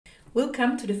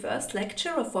Welcome to the first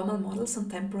lecture of formal models on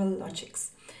temporal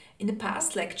logics. In the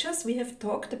past lectures we have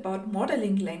talked about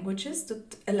modeling languages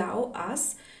that allow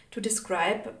us to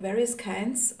describe various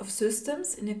kinds of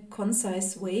systems in a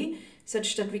concise way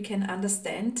such that we can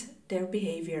understand their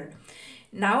behavior.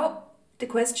 Now the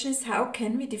question is, how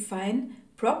can we define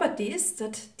properties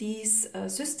that these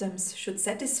systems should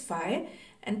satisfy,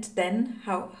 and then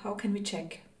how can we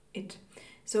check it?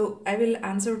 So I will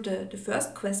answer the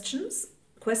first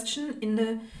question in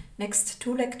the next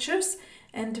two lectures,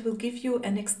 and will give you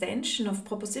an extension of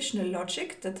propositional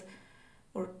logic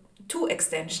or two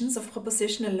extensions of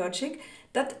propositional logic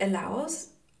that allows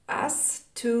us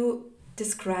to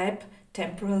describe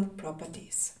temporal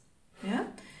properties. Yeah.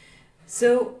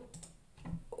 So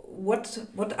what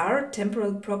are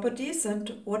temporal properties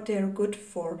and what they are good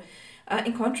for?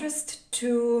 In contrast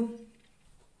to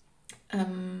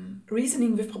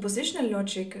reasoning with propositional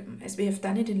logic, as we have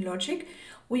done it in logic,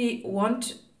 we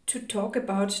want to talk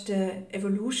about the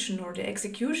evolution or the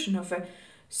execution of a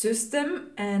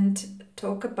system and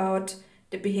talk about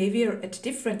the behavior at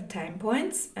different time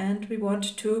points, and we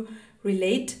want to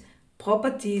relate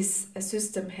properties a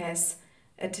system has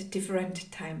at different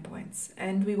time points.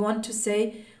 And we want to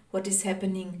say what is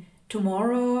happening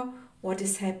tomorrow, what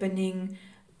is happening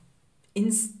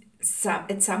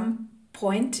at some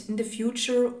point in the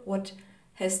future, what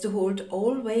has to hold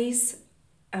always,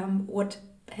 what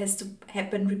has to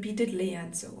happen repeatedly,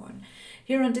 and so on.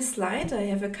 Here on this slide I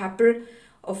have a couple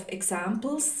of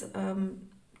examples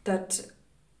that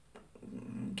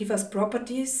give us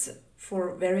properties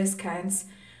for various kinds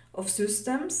of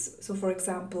systems. So for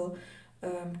example,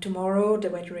 tomorrow the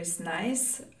weather is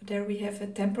nice. There we have a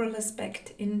temporal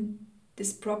aspect in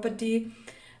this property.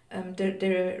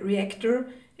 The reactor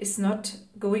is not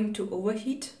going to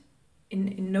overheat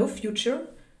in no future.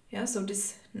 Yeah, so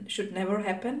this should never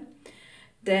happen.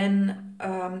 Then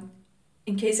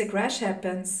in case a crash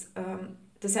happens,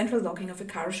 the central locking of a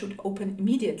car should open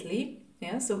immediately.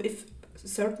 Yeah, so if a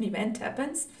certain event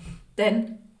happens,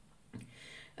 then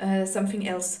something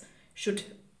else should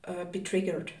be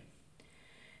triggered.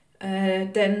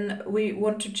 Then we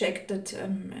want to check that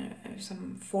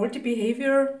some faulty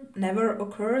behavior never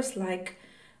occurs, like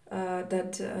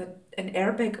that an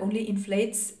airbag only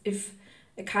inflates if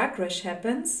a car crash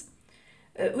happens.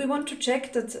 We want to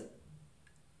check that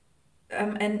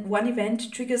and one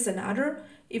event triggers another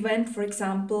event. For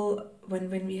example,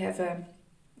 when we have a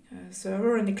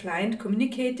server and a client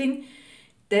communicating,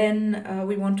 then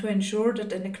we want to ensure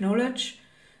that an acknowledge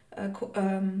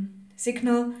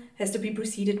signal has to be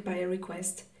preceded by a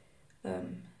request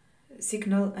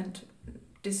signal, and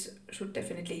this should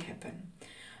definitely happen.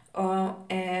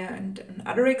 And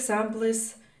another example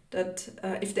is that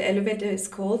if the elevator is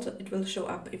called, it will show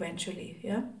up eventually.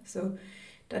 Yeah, so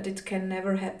that it can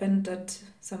never happen that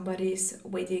somebody is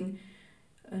waiting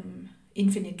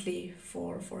infinitely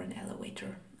for an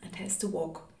elevator and has to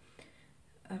walk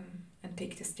and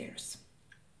take the stairs.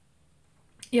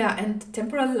 Yeah, and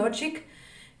temporal logic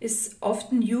is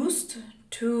often used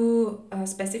to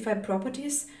specify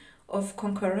properties of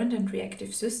concurrent and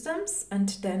reactive systems, and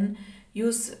then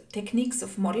use techniques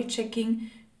of model checking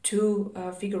to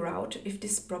figure out if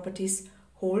these properties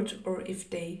hold or if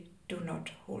they do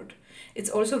not hold. It's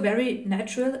also very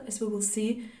natural, as we will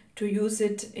see, to use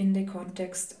it in the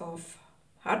context of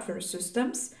hardware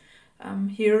systems.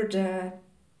 Here the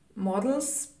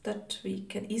models that we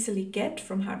can easily get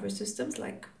from hardware systems,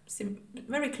 like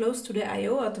very close to the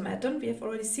I/O automaton we have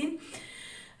already seen,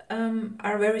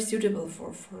 are very suitable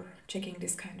for checking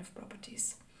this kind of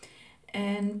properties.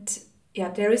 And yeah,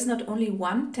 there is not only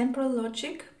one temporal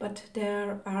logic, but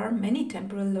there are many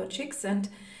temporal logics, and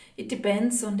it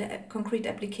depends on the concrete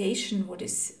application what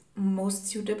is most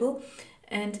suitable.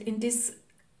 And in this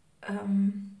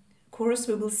course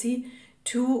we will see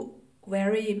two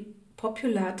very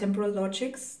popular temporal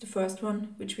logics. The first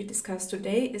one, which we discussed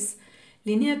today, is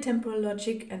linear temporal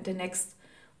logic, and the next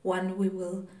one we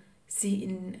will see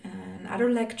in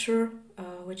another lecture,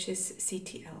 which is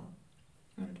CTL.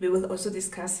 And we will also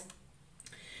discuss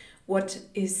what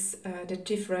is the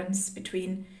difference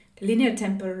between the linear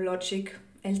temporal logic,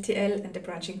 LTL, and the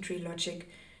branching tree logic,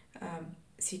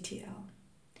 CTL.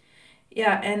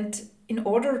 Yeah, and in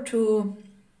order to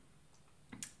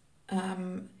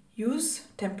use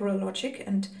temporal logic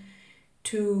and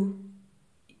to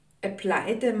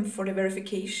apply them for the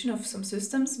verification of some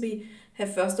systems, we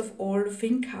have first of all to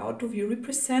think how do we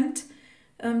represent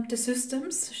the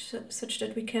systems such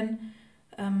that we can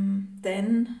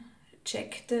then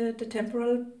check the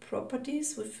temporal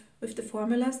properties with the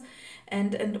formulas,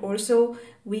 and also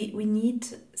we need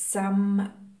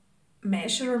some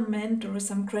measurement or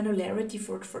some granularity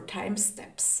for time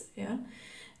steps. Yeah,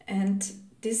 and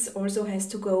this also has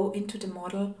to go into the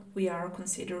model we are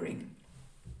considering.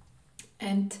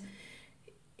 And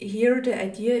here the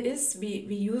idea is we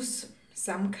use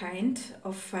some kind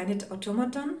of finite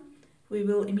automaton. We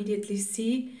will immediately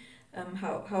see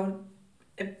how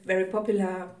a very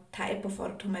popular type of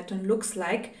automaton looks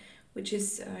like, which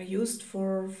is used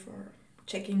for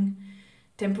checking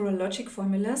temporal logic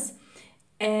formulas.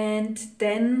 And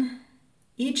then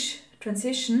each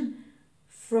transition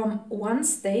from one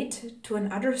state to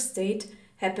another state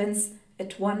happens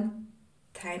at one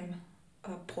time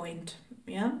point.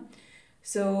 Yeah.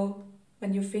 So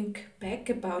when you think back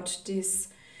about this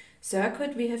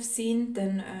circuit we have seen,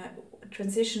 then a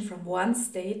transition from one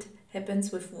state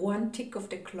happens with one tick of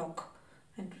the clock,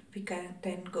 and we can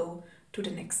then go to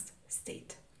the next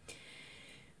state.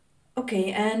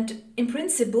 Okay, and in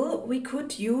principle we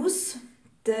could use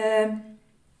the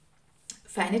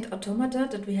finite automata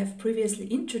that we have previously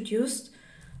introduced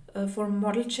for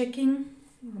model checking,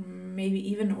 or maybe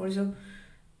even also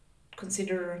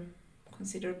consider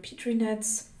Petri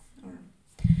nets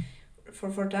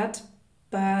or for that.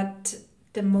 But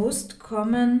the most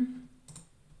common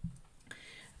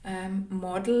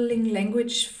modeling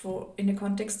language for in the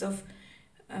context of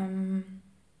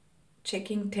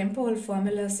checking temporal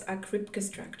formulas are Kripke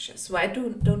structures. Why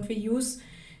don't we use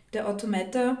the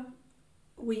automata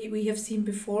we have seen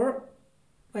before?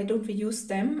 Why don't we use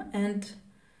them and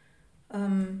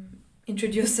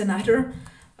introduce another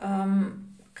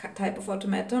type of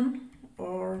automaton?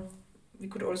 Or we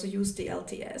could also use the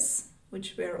LTS,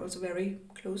 which were also very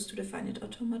close to the finite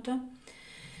automata.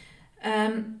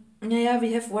 Yeah,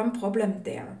 we have one problem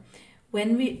there.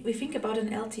 When we think about an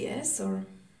LTS or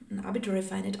an arbitrary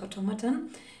finite automaton,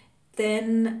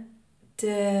 then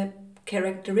the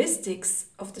characteristics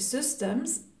of the system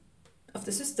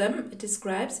it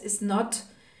describes is not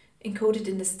encoded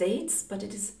in the states, but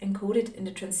it is encoded in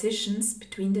the transitions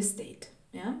between the state.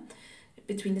 Yeah,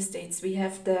 between the states we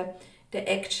have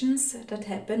the actions that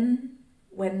happen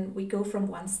when we go from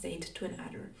one state to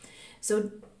another.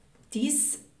 So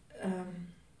these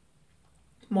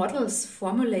models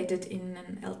formulated in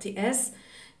an LTS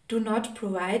do not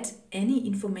provide any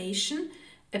information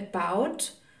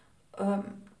about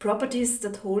properties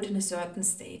that hold in a certain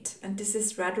state, and this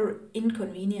is rather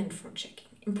inconvenient for checking.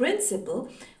 In principle,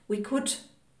 we could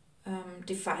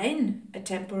define a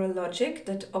temporal logic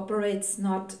that operates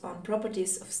not on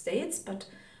properties of states but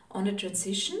on the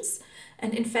transitions,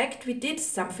 and in fact we did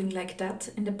something like that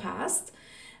in the past.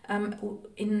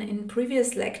 In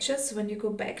previous lectures, when you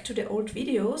go back to the old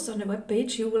videos on the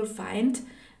webpage, you will find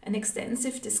an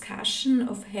extensive discussion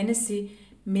of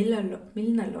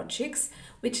Hennessy-Milner logics,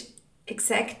 which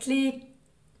exactly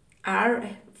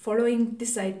are following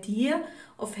this idea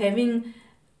of having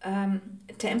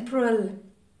temporal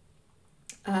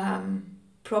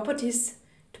properties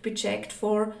to be checked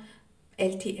for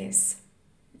LTS.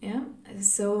 Yeah,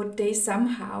 so they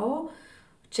somehow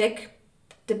check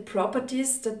the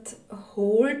properties that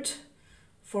hold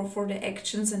for the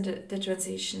actions and the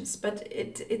transitions, but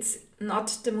it's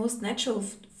not the most natural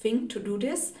thing to do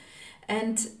this,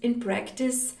 and in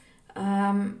practice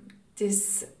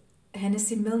this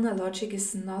Hennessy-Milner logic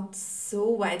is not so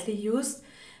widely used,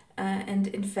 and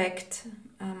in fact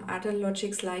other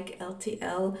logics like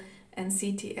LTL and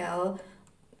CTL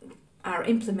are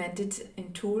implemented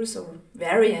in tools or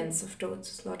variants of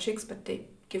those logics, but they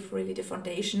give really the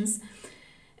foundations.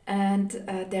 And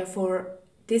therefore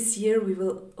this year we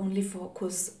will only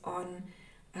focus on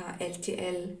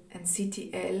LTL and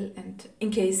CTL, and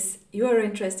in case you are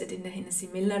interested in the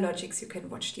Hennessy-Milner logics you can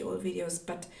watch the old videos,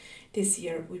 but this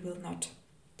year we will not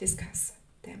discuss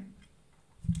them.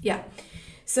 Yeah,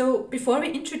 so before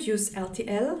we introduce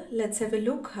LTL, let's have a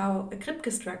look how a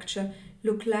Kripke structure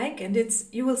look like, and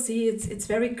you will see it's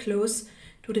very close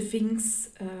to the things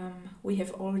we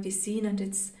have already seen, and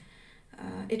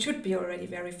it should be already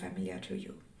very familiar to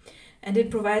you. And it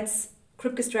provides,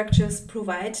 Kripke structures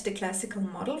provide the classical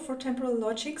model for temporal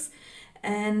logics,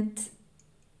 and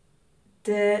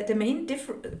the main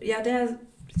there are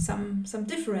some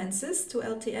differences to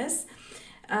LTS.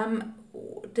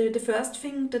 The first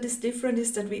thing that is different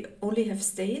is that we only have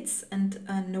states and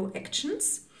no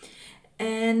actions,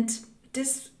 and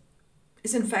this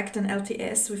is in fact an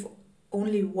LTS with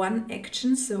only one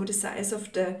action, so the size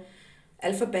of the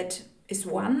alphabet is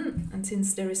 1, and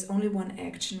since there is only one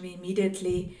action we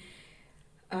immediately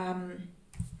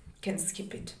can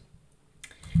skip it.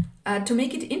 To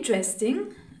make it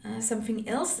interesting, something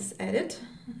else is added,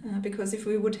 because if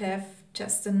we would have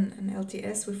just an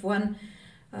LTS with one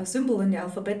symbol in the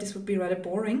alphabet. This would be rather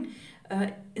boring.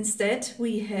 Instead,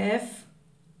 we have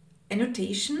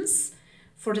annotations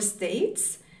for the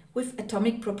states with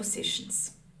atomic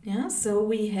propositions. Yeah, so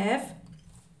we have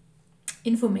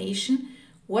information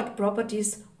what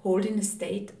properties hold in a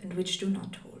state and which do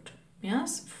not hold.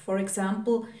 Yes, for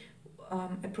example,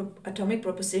 atomic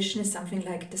proposition is something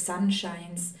like the sun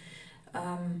shines,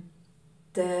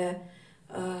 the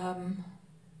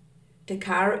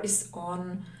car is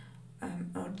on,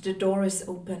 or the door is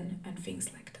open, and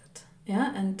things like that.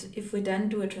 Yeah, and if we then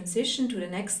do a transition to the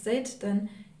next state, then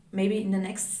maybe in the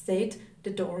next state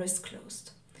the door is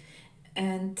closed.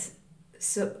 And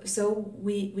so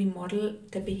we model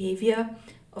the behavior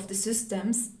of the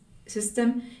system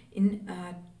in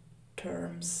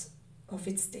terms of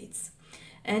its states.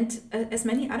 And as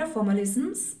many other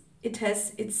formalisms, it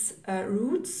has its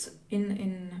roots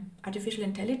in artificial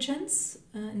intelligence,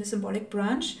 in the symbolic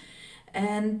branch.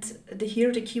 And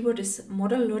here the keyword is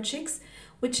modal logics,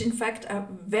 which in fact are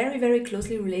very, very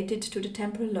closely related to the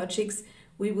temporal logics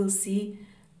we will see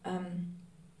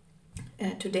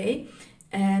today.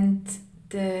 And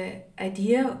the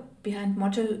idea behind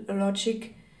modal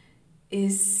logic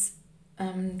is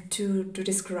to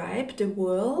describe the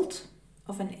world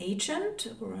of an agent,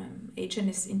 or an agent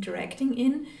is interacting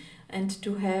in, and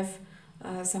to have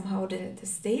somehow the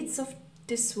states of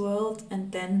this world,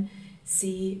 and then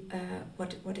see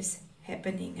what is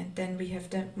happening. And then we have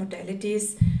the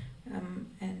modalities,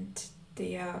 and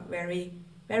they are very,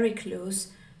 very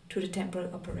close to the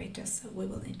temporal operators we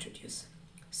will introduce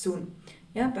soon.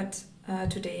 Yeah, but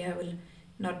today I will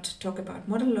not talk about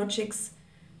modal logics,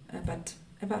 but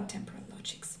about temporal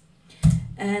logics.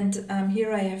 And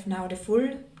here I have now the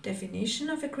full definition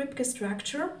of a Kripke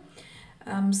structure.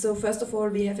 So first of all,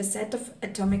 we have a set of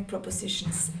atomic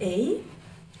propositions A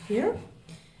here.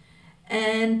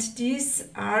 And these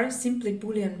are simply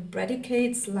Boolean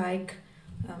predicates like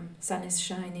sun is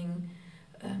shining,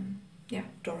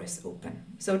 door is open.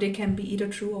 So they can be either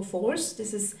true or false.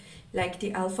 This is like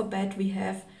the alphabet we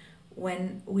have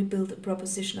when we build a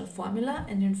propositional formula.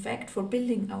 And in fact, for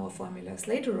building our formulas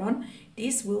later on,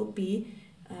 these will be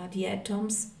the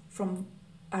atoms from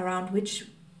around which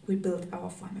we build our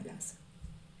formulas.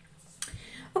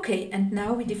 Okay, and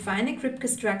now we define a Kripke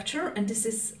structure, and this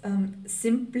is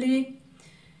simply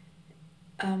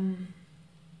a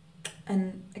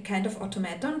kind of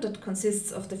automaton that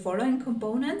consists of the following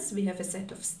components. We have a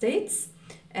set of states,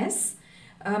 S.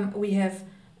 We have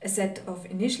a set of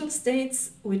initial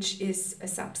states, which is a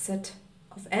subset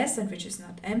of S and which is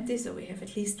not empty, so we have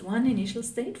at least one initial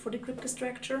state for the Kripke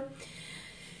structure.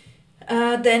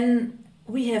 Then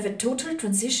we have a total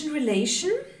transition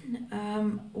relation,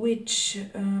 which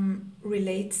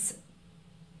relates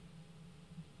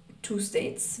to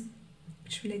states,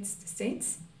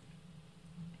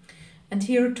 And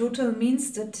here total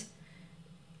means that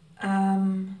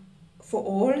for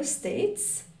all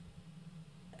states,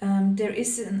 there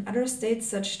is another state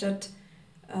such that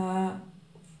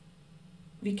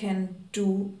we can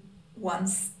do one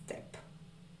step.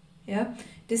 Yeah,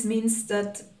 this means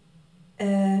that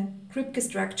a Kripke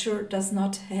structure does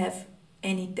not have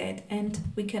any dead end.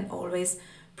 We can always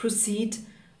proceed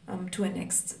to a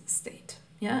next state.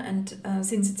 Yeah, and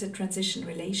since it's a transition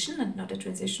relation and not a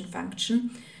transition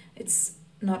function, it's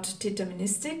not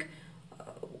deterministic.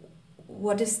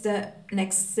 What is the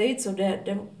next state? So there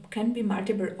can be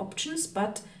multiple options,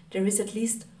 but there is at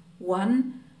least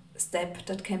one step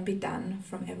that can be done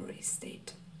from every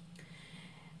state.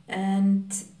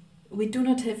 And we do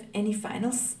not have any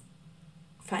final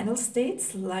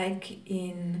states like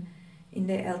in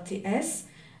the LTS,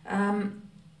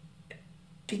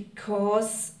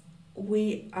 because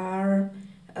we are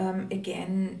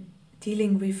again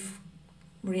dealing with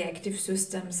reactive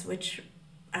systems which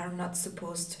are not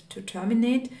supposed to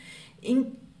terminate.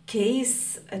 In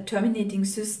case a terminating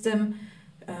system,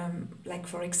 like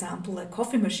for example a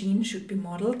coffee machine, should be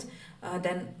modeled,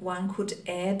 then one could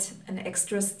add an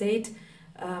extra state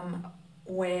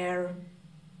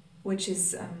which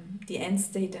is the end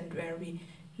state, and where we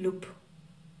loop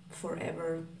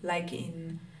forever, like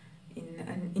in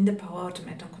the power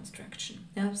automaton construction.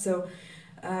 Yeah, so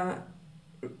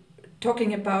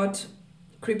talking about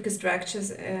Kripke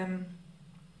structures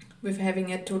with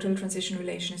having a total transition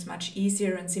relation is much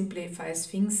easier and simplifies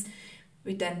things.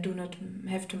 We then do not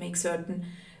have to make certain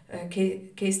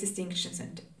case distinctions,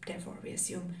 and therefore we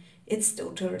assume it's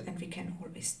total and we can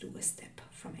always do a step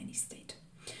from any state.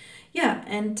 Yeah,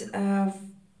 and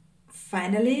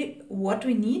finally, what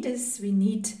we need is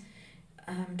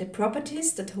the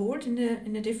properties that hold in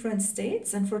the different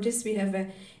states, and for this we have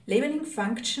a labeling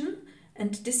function,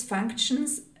 and this function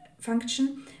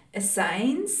function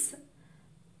assigns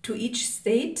to each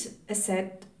state a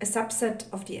subset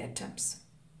of the atoms.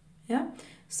 Yeah,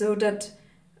 so that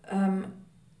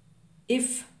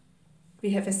if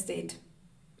we have a state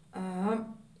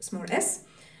small s,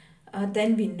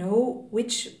 then we know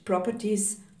which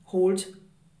properties hold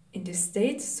in this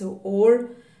state. So all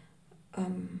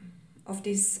of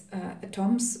these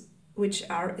atoms which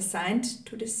are assigned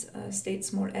to this state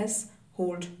small s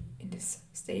hold in this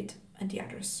state, and the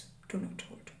others do not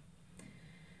hold.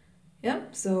 Yeah,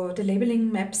 so the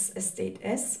labeling maps a state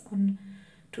S on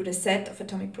to the set of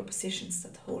atomic propositions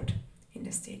that hold in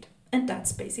the state, and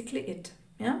that's basically it.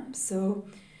 Yeah, so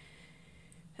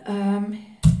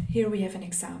here we have an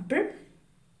example,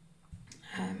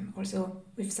 also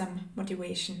with some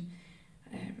motivation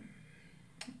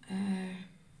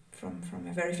from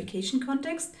a verification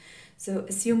context. So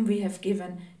assume we have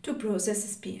given two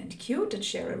processes P and Q that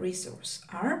share a resource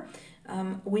R.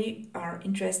 We are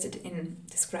interested in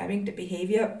describing the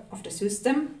behavior of the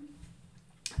system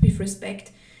with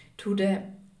respect to the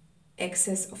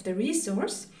access of the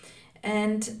resource.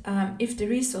 And if the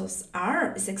resource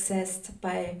R is accessed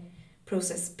by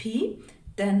process P,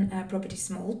 then property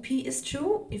small p is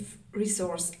true. If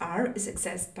resource R is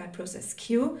accessed by process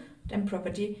Q, then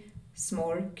property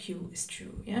small q is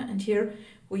true. Yeah, and here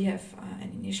we have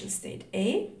an initial state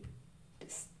A.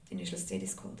 This initial state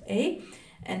is called A,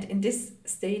 and in this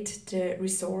state the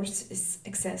resource is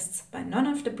accessed by none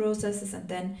of the processes, and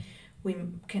then we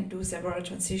can do several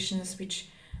transitions which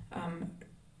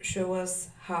show us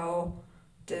how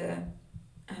the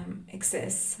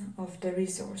access of the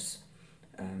resource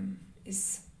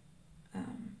is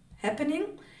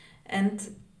happening.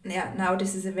 And yeah, now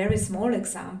this is a very small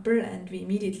example and we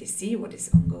immediately see what is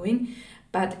ongoing,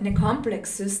 but in a complex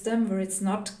system where it's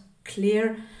not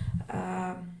clear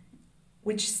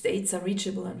which states are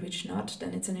reachable and which not,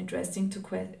 then it's an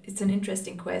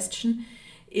interesting question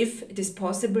if it is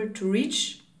possible to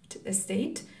reach a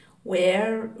state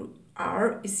where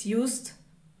R is used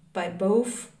by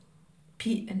both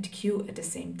P and Q at the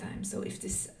same time. So if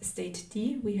this state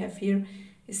D we have here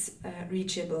is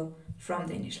reachable from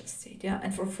the initial state. Yeah,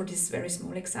 and for this very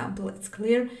small example, it's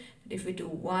clear that if we do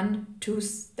 1-2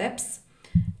 steps,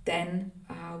 then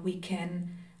we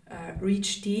can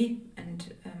reach D,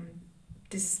 and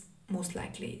this most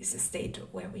likely is a state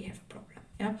where we have a problem.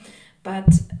 Yeah, but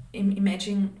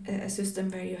imagine a system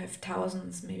where you have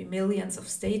thousands, maybe millions of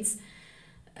states,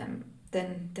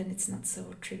 then it's not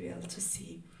so trivial to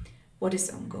see what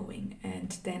is ongoing,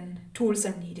 and then tools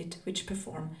are needed which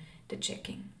perform the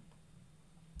checking.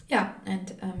 Yeah,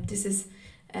 and this is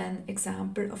an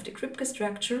example of the Kripke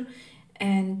structure,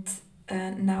 and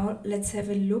now let's have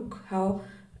a look how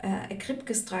a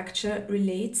Kripke structure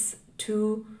relates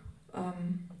to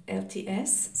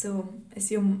LTS. So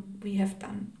assume we have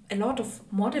done a lot of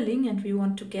modeling and we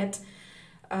want to get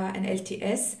an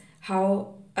LTS,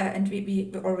 and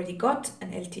we already got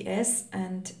an LTS,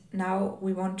 and now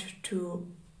we want to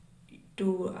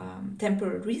do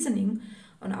temporal reasoning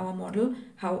on our model.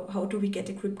 How do we get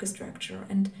a Kripke structure?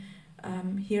 And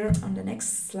here on the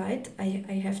next slide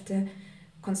I have the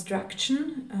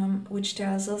construction which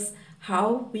tells us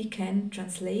how we can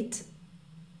translate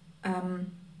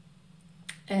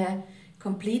a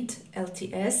complete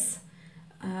LTS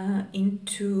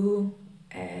into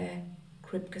a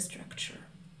Kripke structure.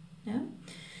 Yeah.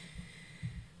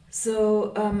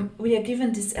 So we are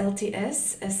given this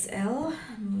LTS SL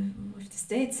with the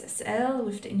states SL,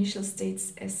 with the initial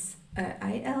states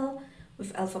SIL,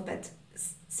 with alphabet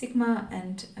sigma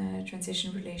and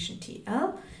transition relation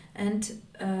TL, and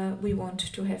we want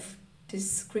to have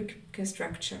this Kripke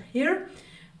structure here,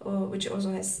 which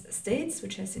also has states,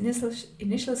 which has initial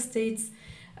states,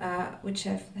 which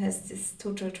has this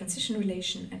total transition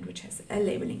relation, and which has a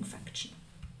labeling function.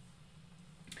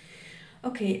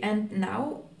 Okay, and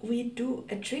now we do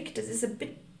a trick that is a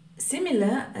bit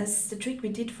similar as the trick we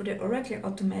did for the Oracle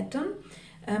automaton.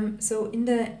 So in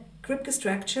the Kripke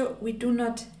structure we do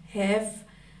not have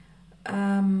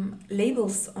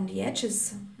labels on the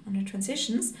edges, on the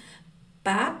transitions,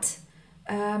 but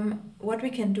what we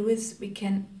can do is we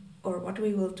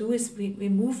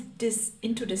move this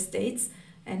into the states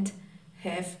and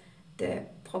have the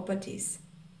properties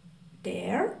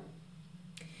there.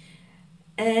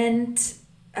 And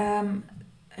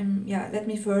yeah, let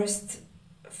me first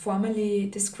formally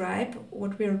describe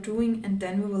what we are doing, and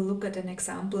then we will look at an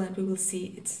example and we will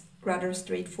see it's rather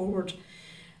straightforward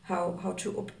how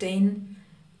to obtain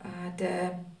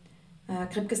the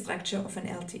Kripke structure of an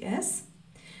LTS.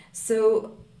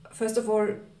 So first of all,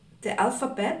 the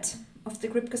alphabet of the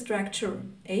Kripke structure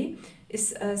A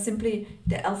is simply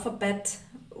the alphabet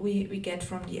we get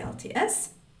from the LTS.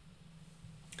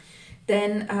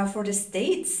 Then for the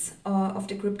states of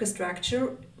the Kripke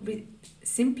structure, we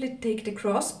simply take the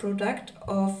cross product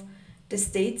of the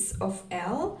states of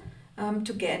L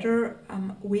together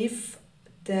with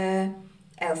the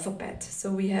alphabet.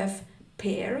 So we have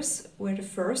pairs where the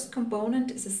first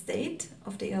component is a state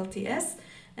of the LTS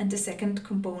and the second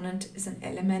component is an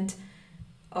element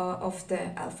of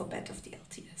the alphabet of the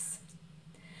LTS.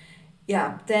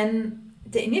 Yeah, then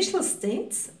the initial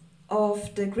states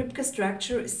of the Kripke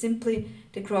structure is simply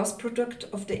the cross product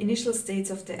of the initial states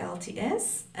of the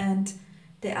LTS and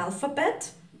the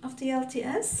alphabet of the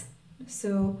LTS.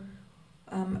 So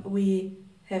we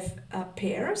have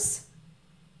pairs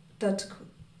that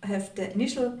have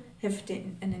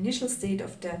an initial state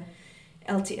of the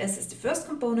LTS as the first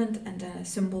component and a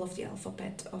symbol of the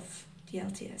alphabet of the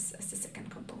LTS as the second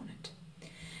component.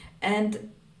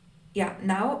 And yeah,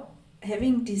 now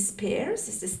having these pairs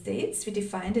as the states, we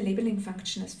define the labeling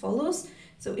function as follows.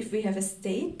 So if we have a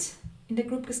state in the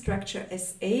Kripke structure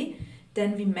as A,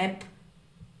 then we map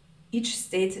each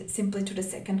state simply to the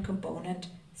second component,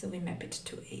 so we map it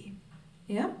to A.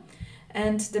 Yeah?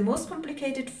 And the most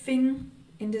complicated thing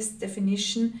in this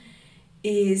definition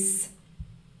is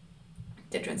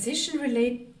the transition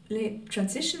relation.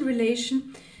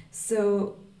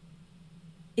 So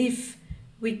if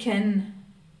we can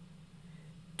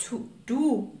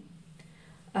do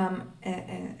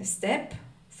a step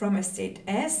from a state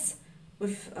S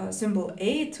with symbol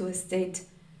A to a state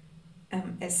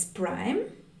S prime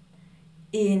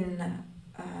in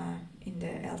the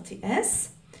LTS,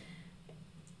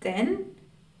 then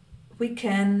we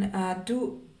can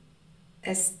do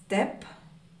a step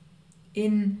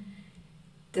in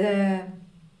the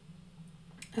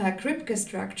Kripke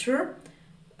structure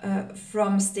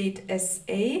from state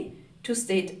SA to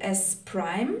state S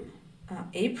prime,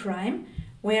 A prime,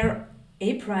 where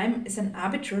A prime is an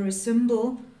arbitrary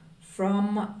symbol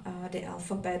from the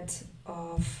alphabet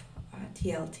of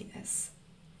the LTS.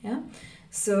 Yeah.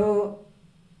 So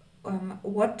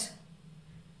what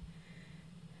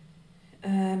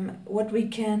we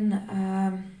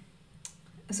can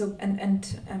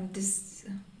this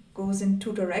goes in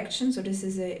two directions. So this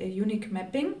is a unique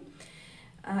mapping,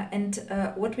 and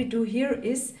what we do here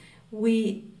is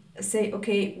we say,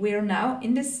 okay, we are now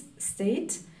in this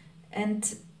state,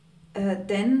 and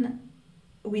then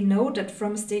we know that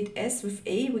from state S with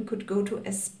A we could go to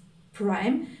S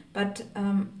prime, but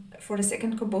for the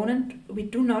second component we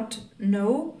do not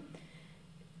know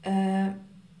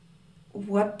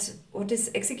what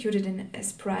is executed in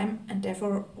S prime, and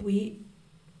therefore we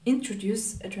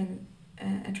introduce a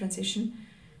transition,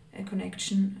 a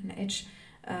connection, an edge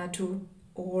to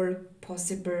all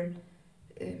possible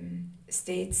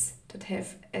states that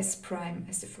have S prime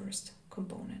as the first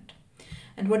component.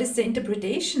 And what is the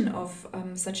interpretation of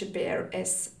such a pair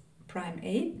S prime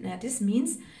A? Now this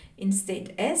means in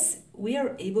state S we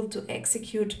are able to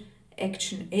execute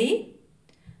action A.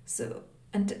 So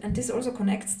and this also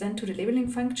connects then to the labeling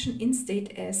function in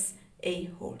state S A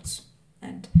holds.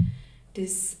 And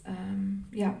this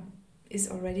is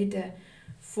already the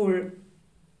full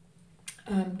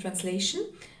translation.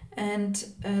 And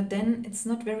then it's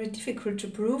not very difficult to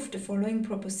prove the following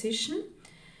proposition.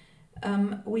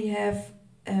 We have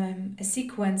a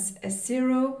sequence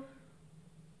S0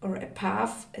 or a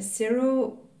path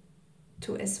S0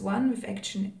 to S1 with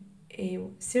action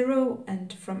A0,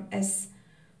 and from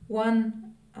S1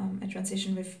 a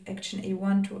transition with action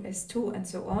A1 to S2 and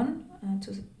so on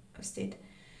to state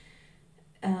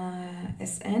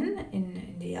Sn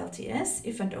in the LTS,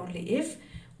 if and only if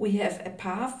we have a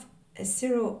path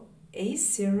S0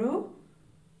 A0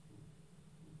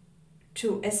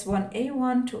 to S1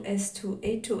 A1 to S2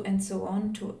 A2 and so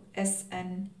on to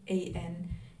Sn An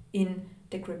in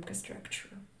the Kripke structure.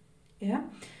 Yeah,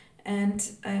 and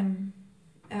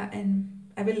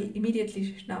I will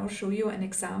immediately now show you an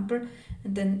example,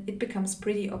 and then it becomes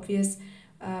pretty obvious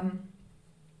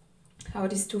how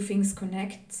these two things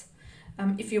connect.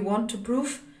 If you want to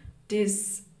prove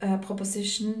this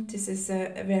proposition, this is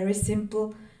a very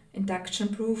simple induction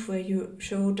proof where you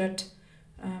show that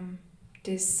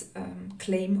this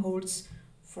claim holds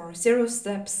for 0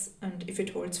 steps, and if it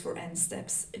holds for n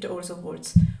steps, it also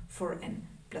holds for n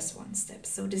plus 1 steps.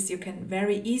 So this you can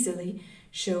very easily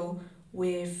show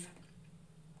with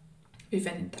an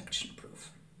induction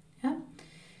proof. Yeah,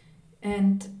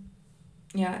 and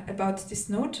yeah, about this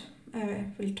node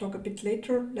we'll talk a bit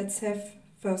later. Let's have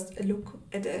first a look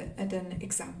at an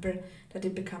example that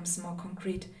it becomes more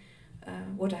concrete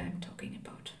what I am talking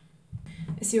about.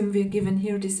 Assume we're given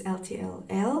here this LTL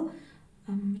L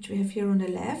which we have here on the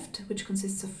left, which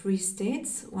consists of 3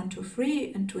 states, 1, 2,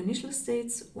 3, and 2 initial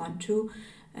states, 1, 2,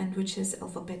 and which has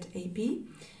alphabet A, B.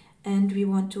 And we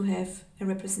want to have a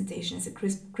representation as a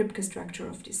Kripke structure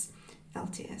of this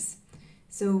LTS.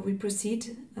 So we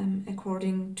proceed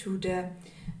according to the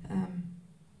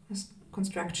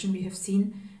construction we have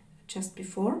seen just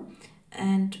before.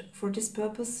 And for this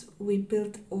purpose, we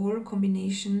build all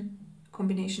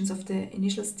combinations of the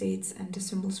initial states and the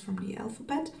symbols from the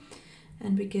alphabet.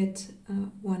 And we get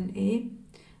 1A.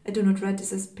 I do not write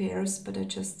this as pairs, but I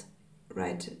just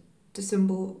write the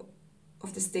symbol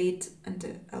of the state and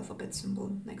the alphabet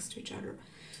symbol next to each other.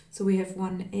 So we have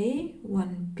 1A,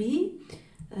 1B,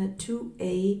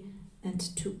 2A, and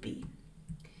 2B.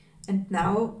 And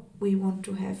now we want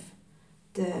to have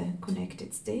the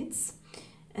connected states.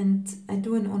 And I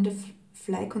do an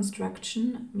on-the-fly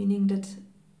construction, meaning that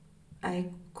I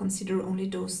consider only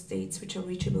those states which are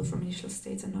reachable from initial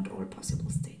states and not all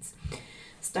possible states.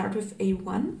 Start with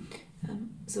A1.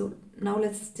 So now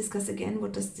let's discuss again,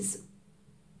 what does this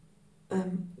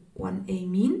 1A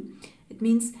mean? It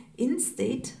means in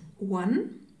state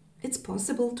 1, it's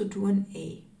possible to do an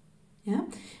A. Yeah?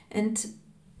 And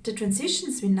the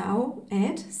transitions we now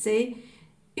add say,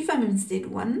 if I'm in state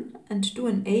 1 and do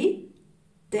an A,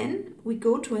 then we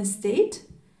go to a state,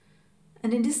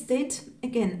 and in this state,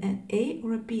 again, an A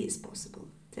or a B is possible.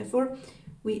 Therefore,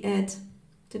 we add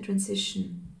the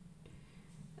transition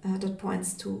that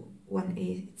points to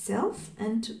 1A itself,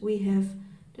 and we have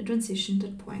the transition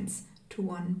that points to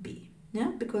 1B.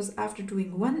 Yeah? Because after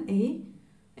doing 1A,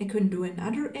 I can do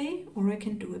another A or I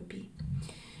can do a B.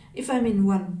 If I'm in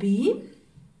 1B,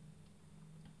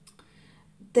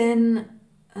 then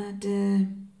the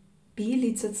B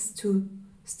leads us to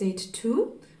state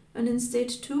 2, and in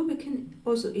state 2 we can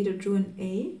also either do an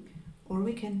A or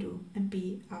we can do a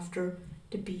B after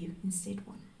the B in state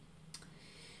 1.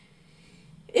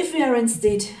 If we are in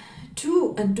state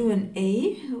 2 and do an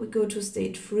A, we go to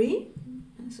state 3,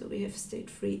 and so we have state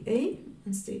 3A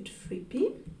and state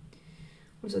 3B.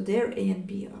 Also there A and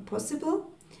B are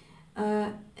possible,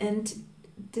 and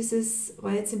this is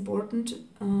why it's important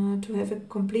to have a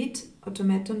complete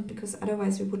automaton, because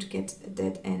otherwise we would get a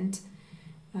dead end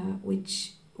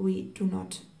which we do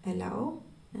not allow.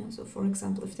 So for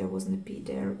example, if there wasn't a B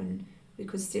there, when we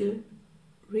could still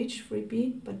reach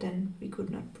 3B, but then we could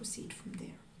not proceed from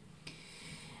there.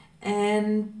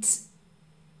 And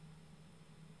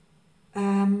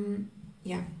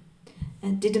yeah,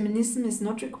 and determinism is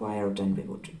not required, then we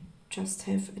would just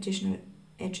have additional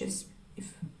edges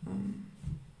if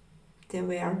there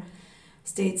were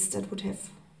states that would have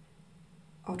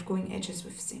outgoing edges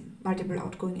with multiple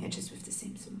outgoing edges with the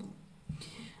same symbol.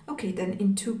 Okay, then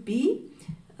in 2B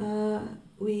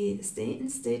we stay in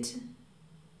state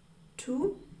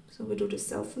 2, so we do the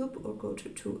self loop or go to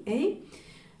 2A,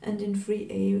 and in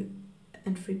 3A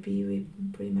and 3B we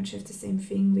pretty much have the same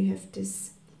thing. We have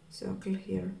this circle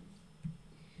here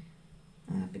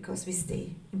because we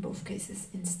stay in both cases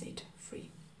in state 3.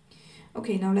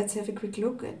 Okay, now let's have a quick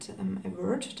look at a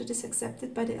word that is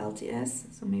accepted by the LTS.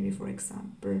 So maybe, for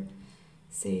example,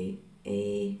 say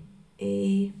A,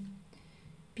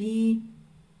 B,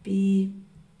 B,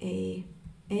 A.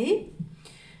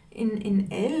 In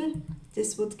L,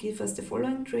 this would give us the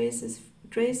following traces.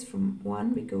 From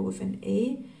 1, we go with an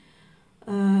A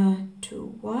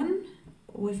to 1.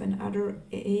 With another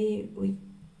A, we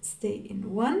stay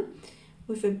in 1.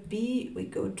 With a B, we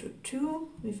go to 2.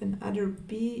 With another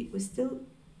B, we still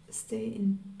stay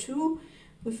in 2.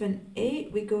 With an A,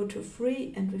 we go to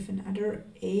 3. And with another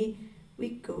A, we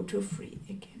go to 3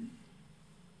 again.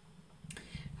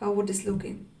 How would this look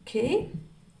in K?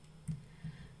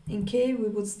 In K, we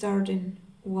would start in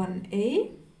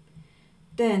 1A.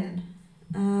 Then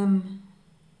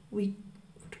we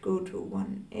would go to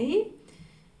 1A.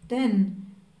 Then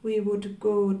we would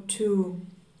go to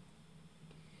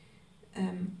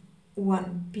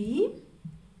 1B.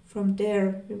 From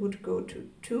there we would go to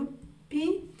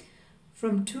 2B.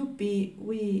 From 2B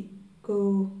we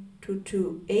go to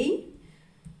 2A.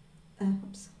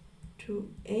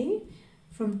 2A.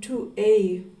 From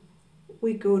 2A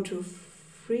we go to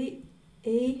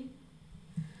 3A,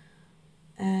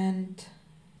 and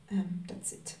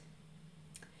that's it.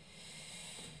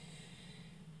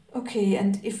 Okay,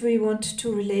 and if we want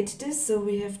to relate this, so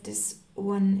we have this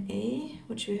 1A,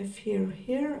 which we have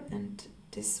here, and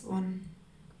this one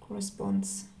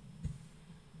corresponds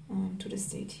to the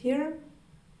state here.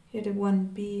 Here the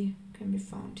 1B can be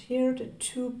found here, the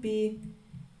 2B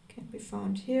can be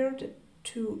found here, the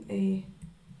 2A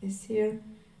is here,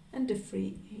 and the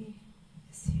 3A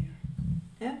is here.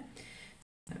 Yeah.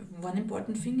 one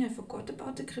important thing I forgot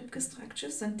about the Kripke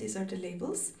structures, and these are the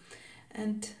labels.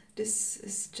 And this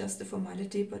is just a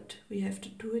formality, but we have to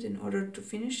do it in order to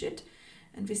finish it.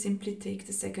 And we simply take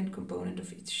the second component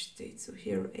of each state. So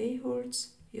here A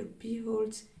holds, here B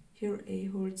holds, here A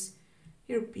holds,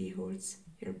 here B holds,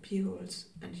 here B holds,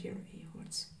 and here A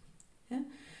holds. Yeah?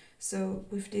 So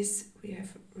with this, we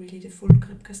have really the full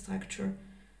Kripke structure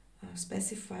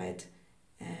specified,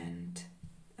 and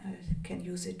can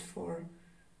use it for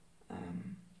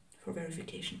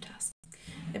verification tasks.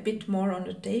 A bit more on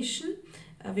notation.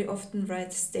 We often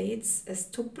write states as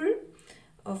tuple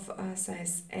of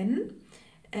size n,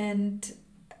 and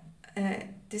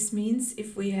this means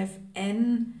if we have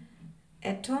n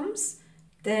atoms,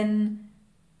 then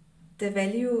the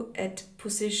value at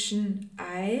position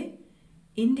I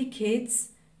indicates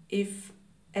if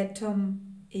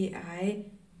atom AI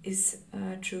is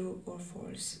true or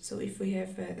false. So if we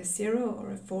have a 0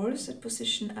 or a false at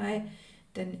position I,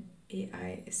 then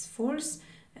AI is false,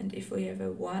 and if we have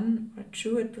a 1 or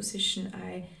true at position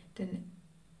I, then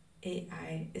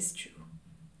AI is true.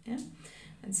 Yeah?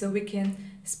 And so we can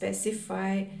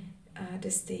specify the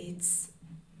states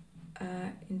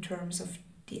in terms of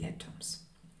the atoms.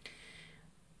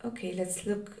 Okay, let's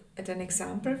look at an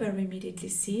example where we immediately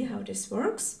see how this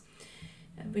works.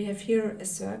 We have here a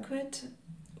circuit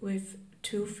with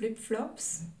two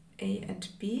flip-flops, A and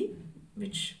B,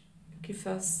 which give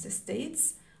us the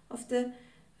states of the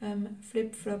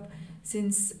flip-flop.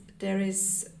 Since there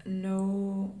is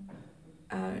no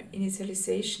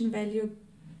initialization value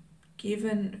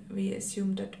given, we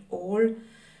assume that all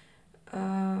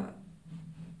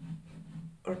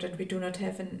or that we do not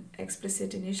have an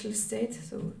explicit initial state,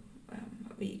 so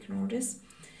we ignore this.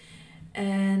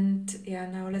 And yeah,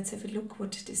 now let's have a look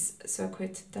what this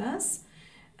circuit does.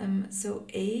 So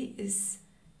A is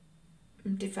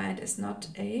defined as not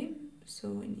A,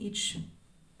 so in each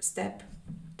step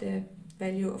the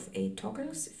value of A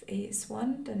toggles. If A is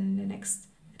 1, then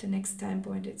at the next time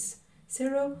point it's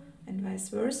 0, and vice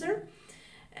versa.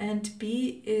 And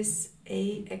B is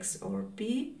A XOR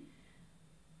B,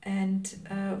 and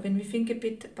when we think a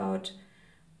bit about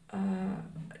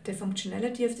the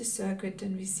functionality of the circuit,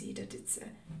 then we see that it's a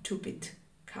 2-bit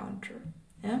counter.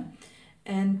 Yeah?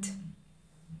 And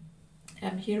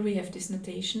here we have these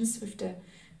notations with the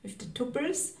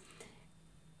tuples.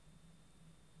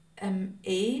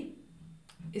 A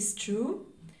is true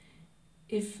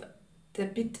if the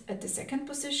bit at the second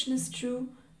position is true,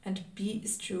 and B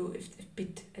is true if the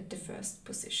bit at the first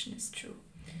position is true.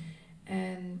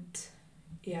 And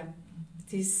yeah,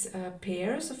 these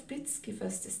pairs of bits give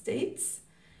us the states.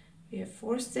 We have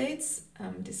 4 states.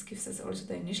 This gives us also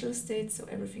the initial state, so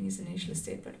everything is an initial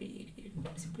state, but we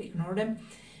simply ignore them.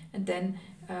 And then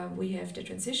we have the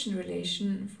transition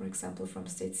relation. For example, from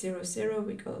state 0, 0,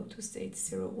 we go to state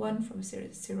 0, 1. From 0,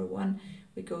 0, 1,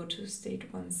 we go to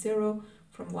state 1, 0.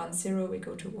 From 1, 0, we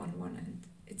go to 1, 1, and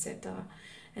etc.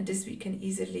 And this we can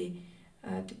easily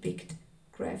depict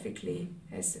graphically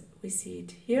as we see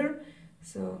it here.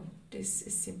 So this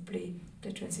is simply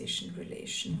the transition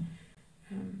relation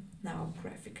now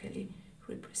graphically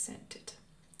represented.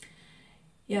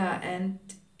 Yeah, and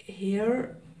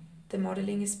here the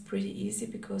modeling is pretty easy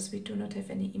because we do not have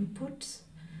any inputs.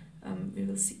 We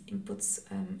will see inputs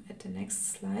at the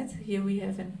next slide. Here we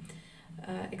have an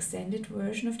extended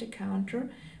version of the counter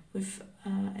with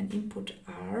an input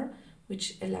R,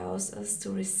 which allows us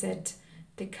to reset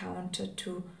the counter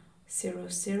to 0,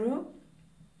 0.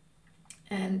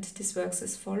 And this works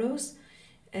as follows.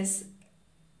 As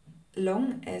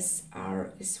long as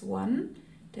R is 1,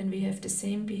 then we have the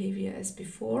same behavior as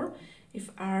before. If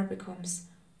R becomes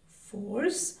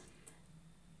false,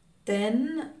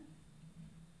 then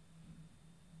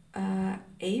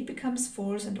A becomes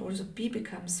false and also B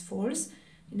becomes false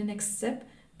in the next step,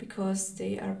 because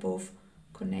they are both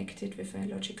connected with a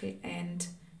logical AND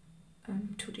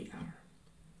to the R.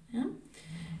 Yeah?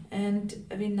 And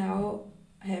we now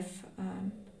have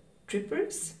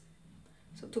triples,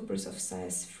 so tuples of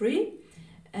size 3,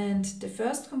 and the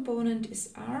first component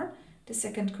is R, the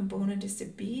second component is the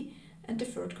B, and the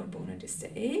third component is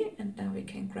the A. And now we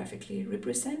can graphically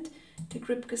represent the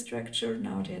Kripke structure.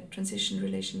 Now the transition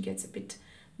relation gets a bit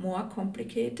more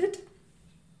complicated.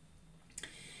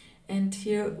 And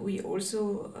here we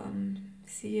also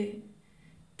see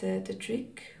the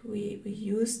trick we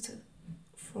used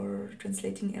for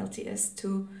translating LTS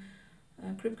to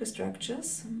Kripke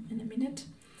structures in a minute.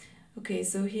 Okay,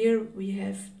 so here we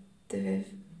have the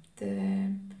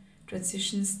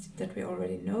transitions that we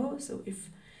already know. So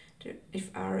if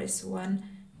R is 1,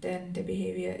 then the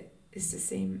behavior is the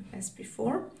same as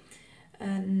before.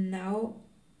 And now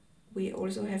we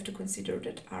also have to consider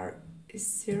that R is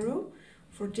 0.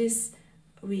 For this,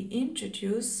 we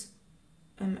introduce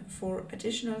for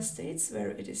additional states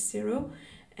where it is 0,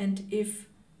 and if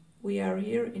we are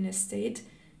here in a state,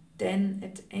 then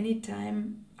at any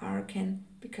time R can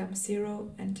become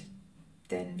 0, and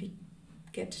then we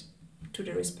get to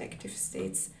the respective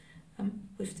states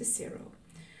with the 0.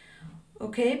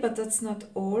 Okay, but that's not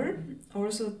all.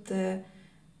 Also the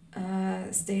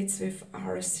states with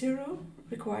R0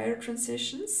 require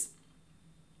transitions.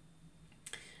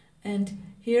 And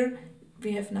here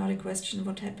we have now the question,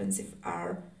 what happens if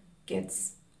R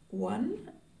gets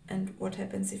 1 and what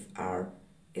happens if R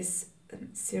is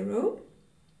 0?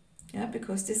 Yeah,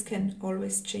 because this can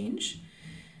always change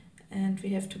and we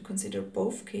have to consider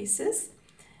both cases.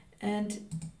 And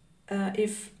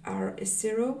if R is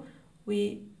 0,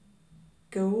 we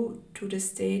go to the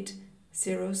state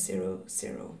 0, 0,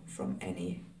 0 from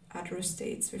any other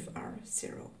states with R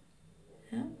 0.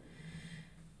 Yeah?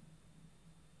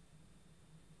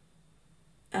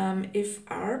 If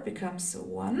R becomes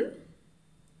 1,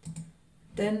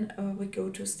 then we go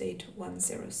to state 1,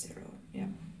 0, 0. Yeah.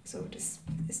 So this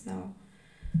is now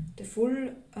the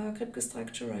full Kripke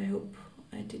structure. I hope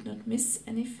I did not miss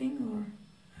anything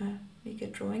or make a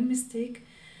drawing mistake.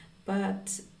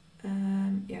 But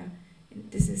yeah,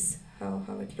 this is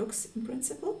how it looks in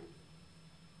principle.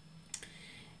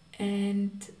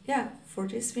 And yeah, for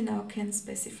this we now can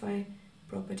specify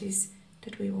properties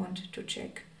that we want to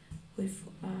check with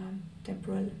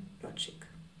temporal logic.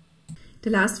 The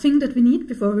last thing that we need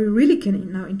before we really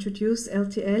can now introduce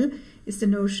LTL is the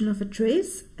notion of a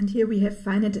trace, and here we have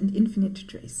finite and infinite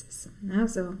traces.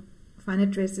 So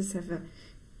finite traces have a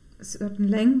certain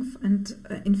length and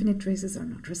infinite traces are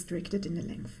not restricted in the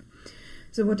length.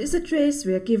 So what is a trace?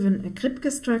 We are given a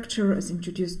Kripke structure as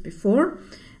introduced before,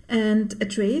 and a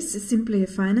trace is simply a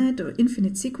finite or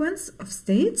infinite sequence of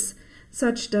states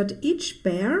such that each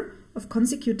pair of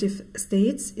consecutive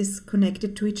states is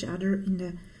connected to each other in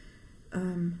the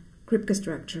Kripke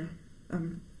structure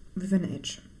with an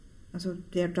edge. So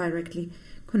they are directly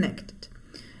connected.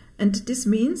 And this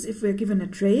means if we are given a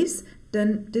trace,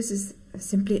 then this is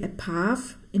simply a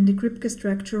path in the Kripke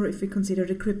structure if we consider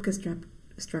the Kripke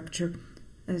structure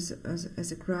as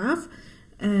a graph.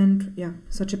 And yeah,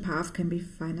 such a path can be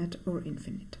finite or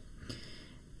infinite.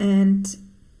 And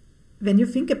when you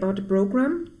think about a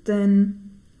program,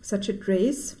 then such a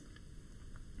trace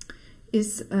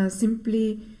is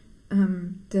simply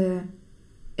the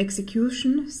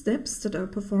execution steps that are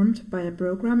performed by a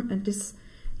program, and this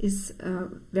is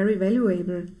very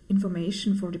valuable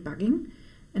information for debugging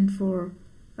and for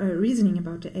reasoning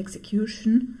about the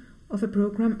execution of a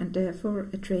program, and therefore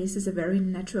a trace is a very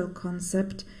natural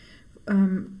concept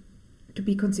to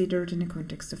be considered in the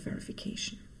context of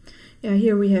verification. Yeah,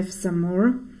 here we have some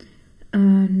more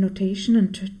notation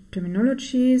and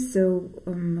terminology. So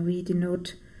we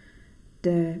denote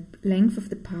the length of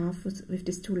the path with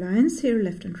these two lines here,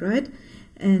 left and right,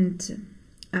 and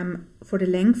for the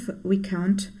length we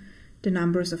count the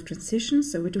numbers of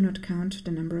transitions, so we do not count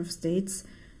the number of states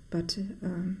but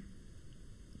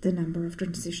the number of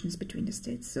transitions between the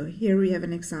states. So here we have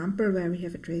an example where we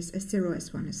have a trace S0,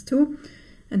 S1, S2,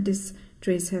 and this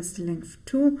trace has the length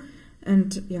 2,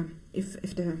 and yeah, if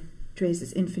the trace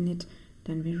is infinite,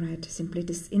 then we write simply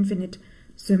this infinite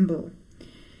symbol.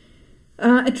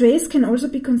 A trace can also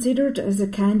be considered as a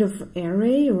kind of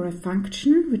array or a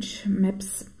function which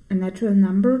maps a natural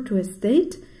number to a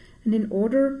state, and in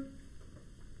order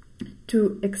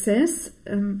to access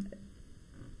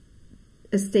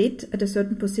a state at a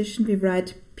certain position we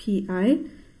write pi,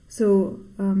 so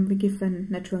we give a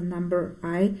natural number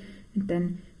I, and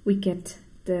then we get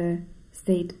the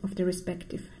state of the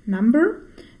respective number.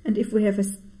 And if we have a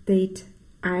state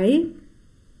I,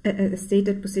 a state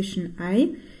at position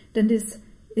I, then this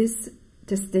is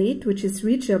the state which is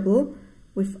reachable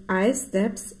with I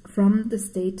steps from the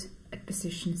state at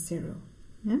position 0.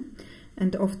 Yeah?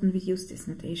 And often we use this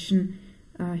notation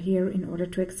here in order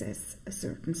to access a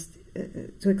certain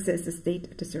a state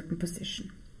at a certain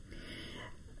position.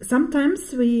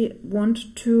 Sometimes we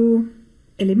want to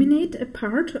eliminate a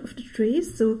part of the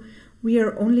trace, so we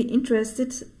are only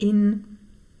interested in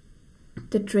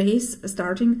the trace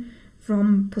starting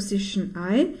from position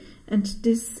I, and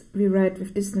this we write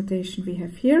with this notation we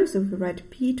have here. So we write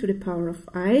p to the power of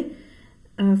I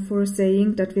for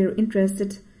saying that we are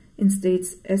interested in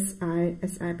states si,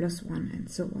 si plus 1, and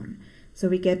so on. So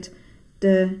we get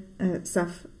the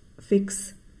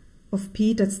suffix of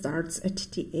p that starts at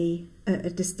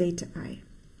the state I,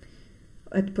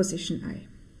 at position I.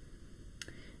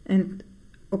 And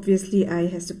obviously I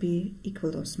has to be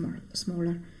equal or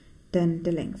smaller than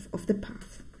the length of the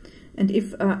path. And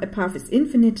if a path is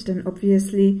infinite, then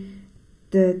obviously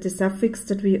the suffix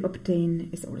that we obtain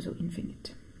is also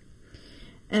infinite.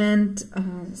 And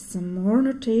some more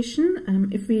notation.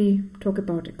 If we talk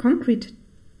about a concrete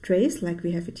trace, like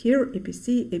we have it here,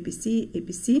 ABC, ABC,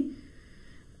 ABC,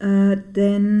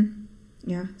 then,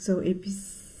 yeah, so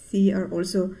ABC are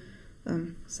also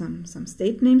some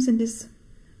state names in this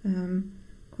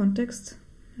context.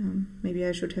 Maybe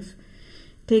I should have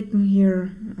taken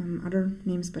here other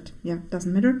names, but yeah,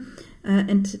 doesn't matter.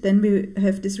 And then we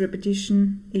have this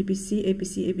repetition ABC,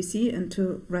 ABC, ABC, and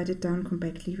to write it down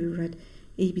compactly, we write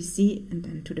ABC and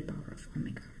then to the power of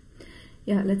omega.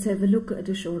 Yeah, let's have a look at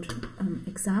a short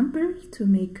example to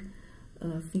make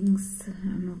things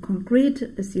more concrete.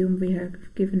 Assume we have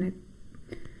given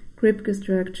a Kripke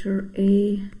structure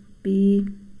A, B,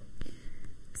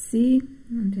 C,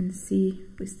 and then C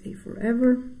we stay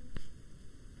forever.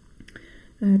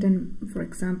 Then, for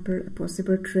example, a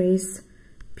possible trace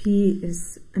P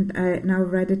is, and I now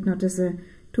write it not as a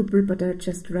tuple, but I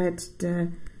just write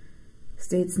the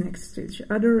states next to each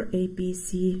other. A, B,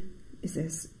 C is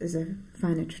a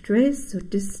finite trace, so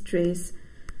this trace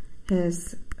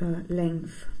has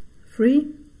length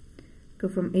 3. Go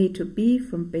from A to B,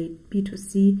 from B to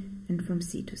C, and from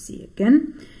C to C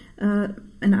again.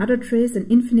 Another trace, an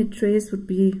infinite trace, would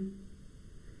be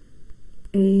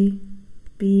A,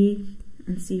 B,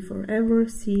 and C forever,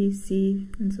 C, C,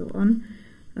 and so on,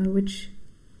 which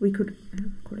we could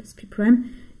call as P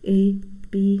prime, A,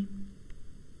 B,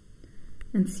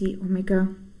 and C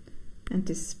omega, and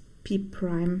this P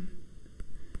prime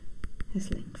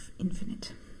has length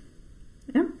infinite.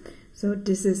 Yeah, so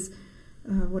this is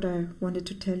what I wanted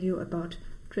to tell you about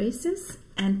traces,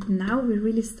 and now we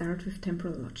really start with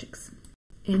temporal logics.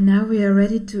 And now we are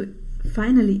ready to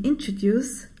finally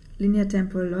introduce linear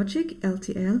temporal logic,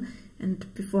 LTL.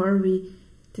 And before we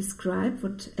describe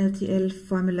what LTL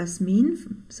formulas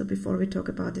mean, so before we talk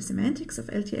about the semantics of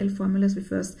LTL formulas, we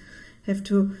first have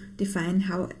to define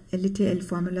how LTL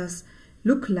formulas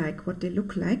look like, what they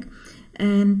look like.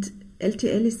 And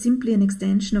LTL is simply an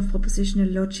extension of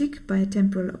propositional logic by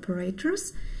temporal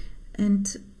operators.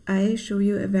 And I show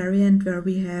you a variant where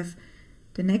we have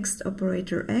the next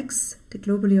operator X, the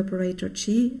globally operator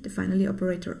G, the finally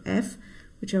operator F,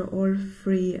 which are all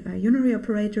three unary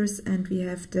operators, and we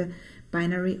have the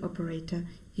binary operator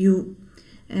U.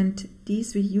 And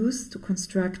these we use to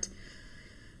construct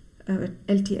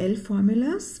LTL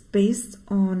formulas based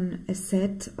on a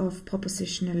set of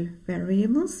propositional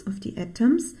variables of the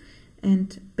atoms,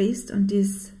 and based on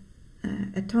these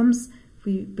atoms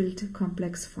we build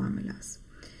complex formulas.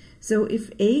 So if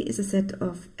A is a set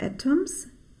of atoms,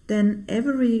 then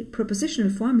every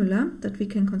propositional formula that we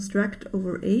can construct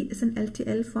over A is an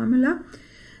LTL formula.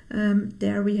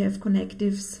 There we have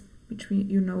connectives which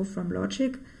you know from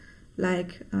logic,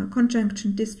 like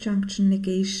conjunction, disjunction,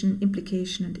 negation,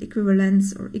 implication, and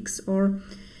equivalence, or XOR.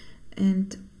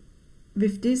 And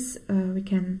with this we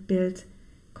can build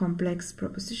complex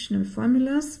propositional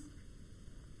formulas.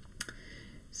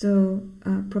 So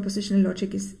propositional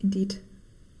logic is indeed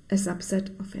a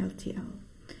subset of LTL.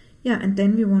 Yeah, and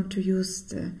then we want to use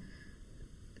the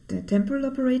temporal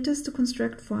operators to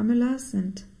construct formulas,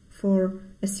 and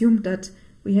assume that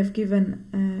we have given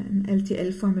an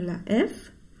LTL formula F,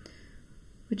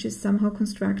 which is somehow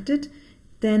constructed,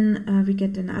 then we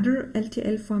get another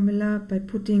LTL formula by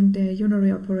putting the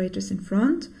unary operators in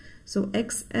front. So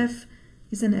XF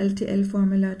is an LTL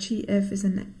formula, GF is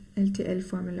an LTL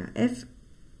formula, F,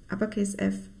 uppercase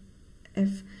F,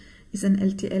 F is an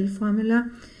LTL formula.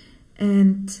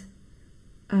 And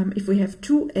if we have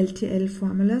two LTL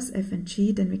formulas, F and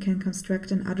G, then we can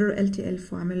construct another LTL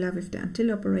formula with the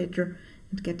until operator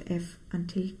and get F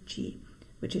until G,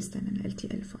 which is then an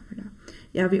LTL formula.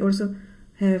 Yeah, we also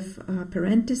have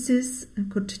parentheses and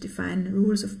could define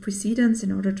rules of precedence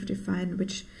in order to define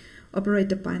which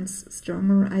operator binds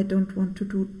stronger. I don't want to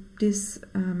do this.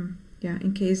 Yeah,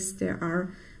 in case there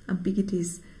are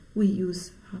ambiguities, we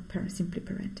use simply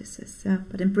parentheses. Yeah,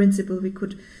 but in principle, we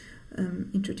could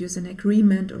introduce an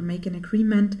agreement or make an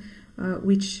agreement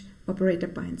which operator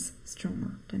binds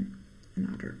stronger than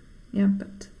another. Yeah,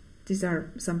 but these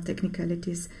are some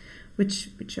technicalities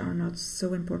which are not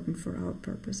so important for our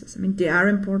purposes. I mean, they are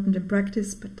important in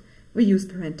practice, but we use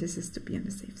parentheses to be on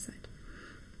the safe side.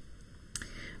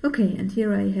 Okay, and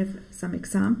here I have some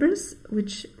examples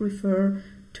which refer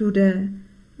to the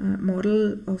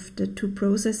model of the two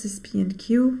processes P and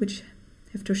Q, which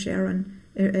have to share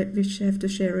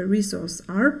a resource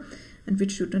R, and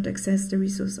which should not access the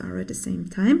resource R at the same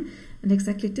time. And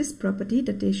exactly this property,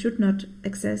 that they should not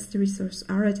access the resource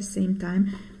R at the same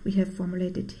time, we have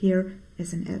formulated here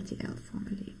as an LTL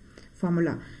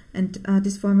formula. And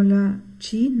this formula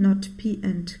G, not P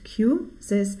and Q,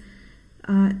 says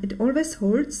it always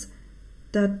holds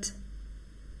that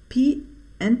P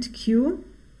and Q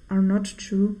are not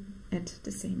true at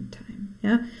the same time.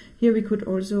 Yeah, here we could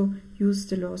also use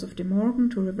the laws of De Morgan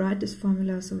to rewrite this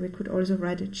formula, so we could also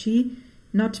write a G,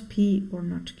 not P or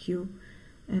not Q.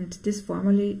 And this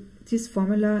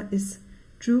formula is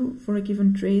true for a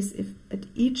given trace if at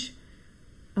each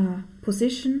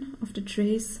position of the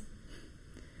trace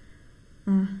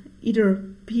either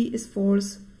P is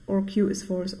false or Q is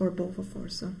false or both are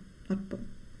false. So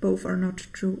both are not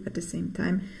true at the same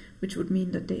time, which would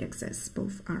mean that they access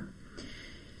both R.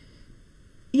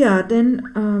 Yeah,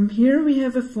 then here we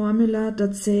have a formula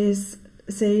that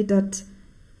say that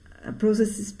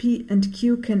processes P and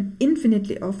Q can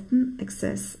infinitely often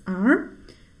access R,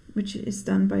 which is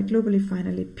done by globally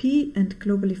finally P and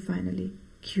globally finally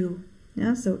Q.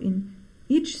 Yeah, so in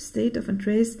each state of a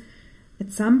trace,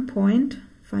 at some point,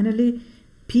 finally,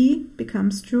 P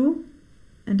becomes true,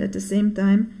 and at the same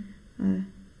time,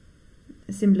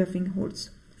 a similar thing holds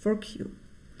for Q.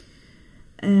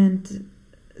 And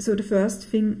so the first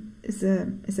thing is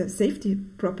a safety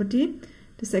property.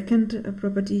 The second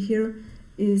property here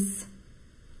is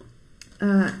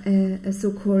a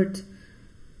so-called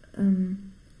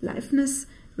liveness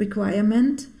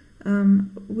requirement,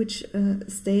 which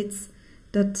states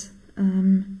that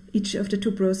each of the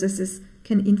two processes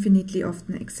can infinitely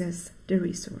often access the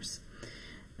resource.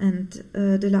 And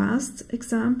the last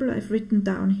example I've written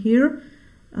down here,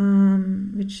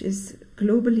 which is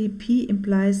globally P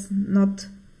implies not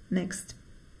next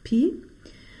P,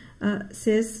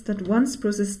 says that once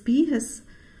process P has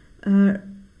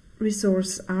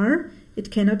resource R,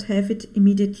 it cannot have it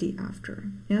immediately after.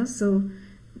 Yeah, so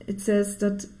it says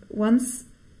that once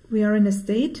we are in a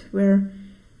state where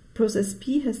process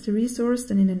P has the resource,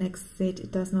 then in the next state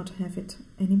it does not have it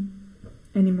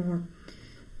anymore.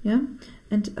 Yeah,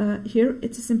 and here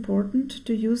it is important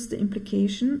to use the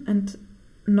implication and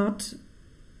not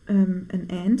an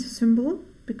AND symbol,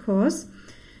 because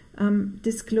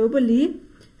this globally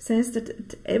says that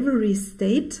at every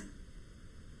state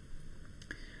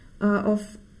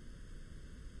of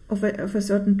a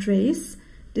certain trace,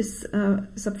 this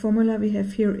subformula we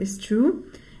have here is true,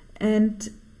 and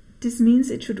this means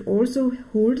it should also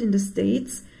hold in the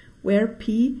states where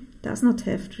P does not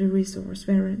have the resource,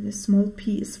 where the small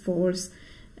p is false,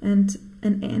 and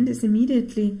an AND is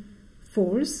immediately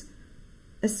false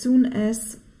as soon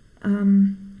as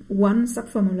one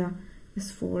subformula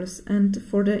is false. And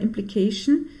for the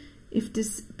implication, if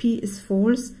this p is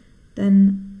false,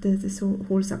 then this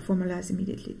whole subformula is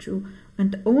immediately true.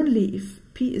 And only if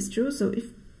p is true, so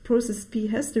if process p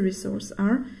has the resource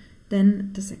R, then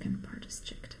the second part is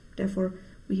checked. Therefore,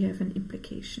 we have an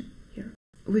implication here.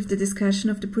 With the discussion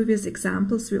of the previous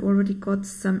examples, we already got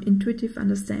some intuitive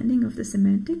understanding of the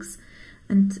semantics,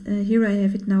 and here I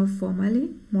have it now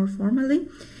more formally,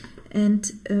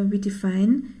 and we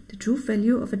define the true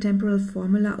value of a temporal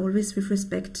formula always with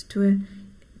respect to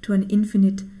an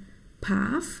infinite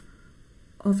path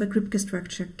of a Kripke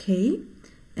structure K,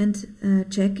 and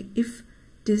check if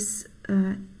this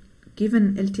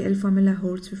given LTL formula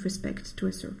holds with respect to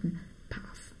a certain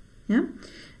path. Yeah,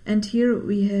 and here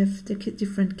we have the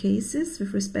different cases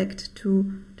with respect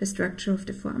to the structure of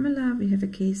the formula. We have a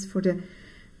case for the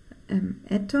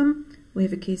atom, we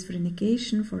have a case for the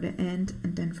negation, for the AND,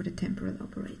 and then for the temporal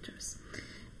operators.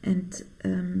 And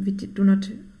we do not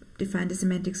define the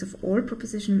semantics of all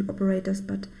propositional operators,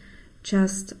 but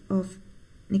just of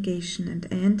negation and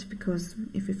AND, because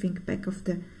if we think back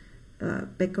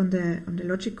on the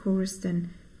logic course, then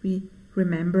we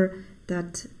remember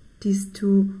that these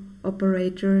two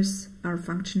operators are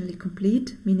functionally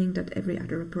complete, meaning that every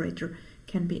other operator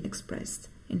can be expressed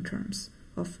in terms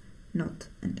of not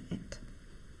and AND.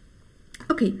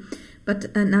 Okay,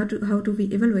 but now how do we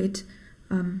evaluate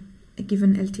a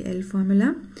given LTL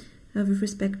formula with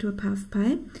respect to a path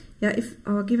pi? Yeah, if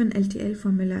our given LTL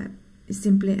formula is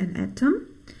simply an atom,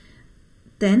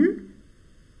 then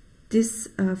this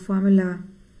formula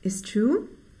is true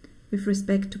with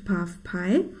respect to path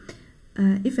pi,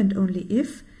 if and only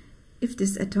if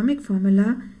this atomic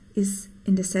formula is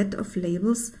in the set of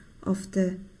labels of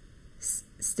the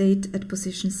state at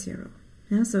position 0.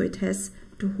 Yeah, so it has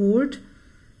to hold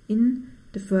in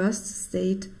the first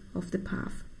state of the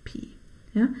path P.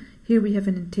 Yeah? Here we have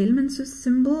an entailment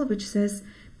symbol which says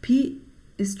P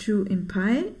is true in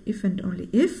pi if and only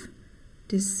if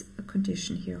this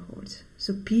condition here holds.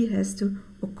 So P has to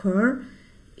occur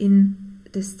in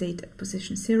this state at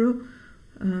position 0,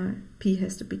 P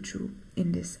has to be true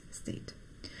in this state.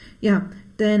 Yeah,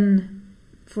 then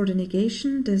for the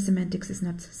negation, the semantics is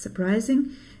not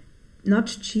surprising. Not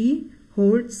G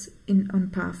holds on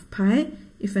path pi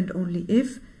if and only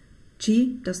if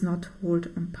G does not hold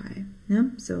on pi. Yeah?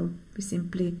 So we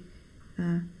simply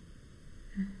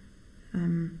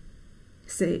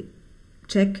say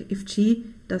check if G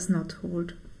does not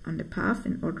hold on the path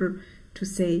in order to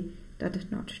say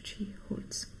that not G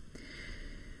holds.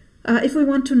 If we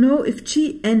want to know if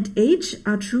G and H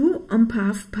are true on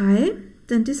path pi,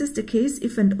 then this is the case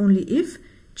if and only if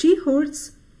G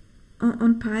holds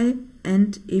on pi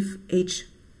and if H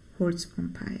holds on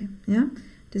pi. Yeah,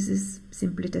 this is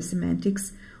simply the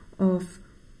semantics of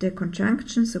the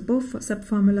conjunction. So both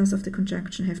subformulas of the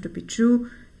conjunction have to be true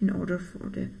in order for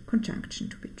the conjunction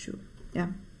to be true. Yeah,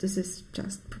 this is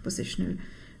just propositional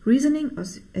reasoning,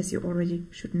 as you already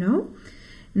should know.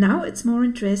 Now it's more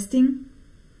interesting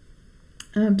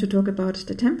to talk about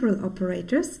the temporal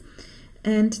operators,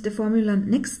 and the formula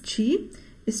next G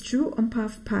is true on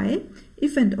path pi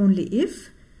if and only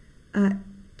if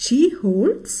G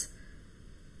holds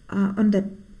on the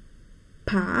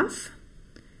path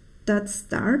that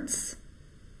starts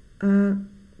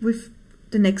with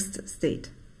the next state.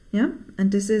 Yeah,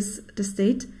 and this is the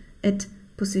state at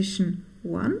position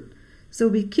 1. So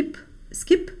we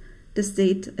skip the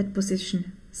state at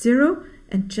position 0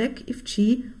 and check if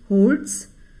G holds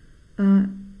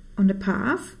on the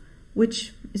path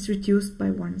which is reduced by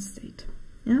one state.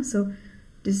 Yeah, so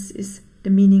this is the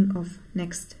meaning of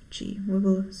next G. We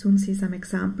will soon see some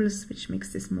examples which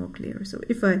makes this more clear. So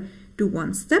if I do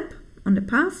one step on the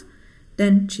path,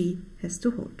 then G has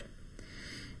to hold.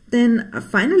 Then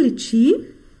finally G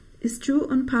is true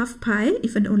on path pi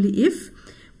if and only if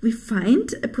we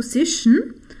find a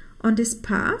position on this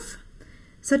path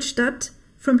such that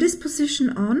from this position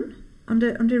on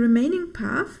the remaining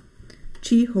path,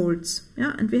 G holds.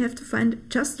 Yeah, and we have to find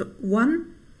just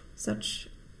one such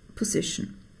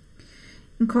position.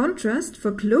 In contrast,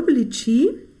 for globally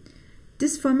G,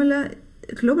 this formula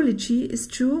globally G is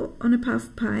true on a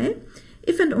path pi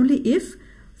if and only if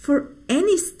for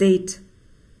any state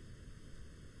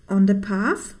on the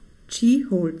path G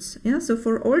holds. Yeah, so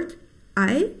for all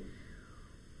I,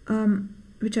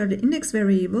 which are the index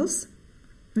variables,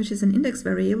 which is an index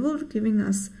variable giving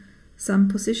us some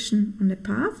position on the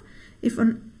path, if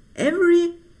on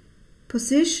every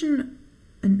position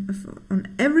and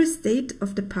on every state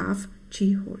of the path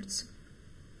G holds.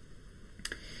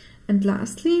 And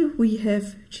lastly, we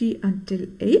have G until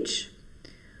H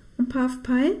on path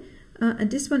pi,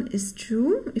 and this one is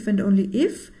true if and only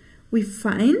if we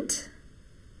find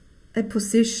a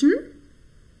position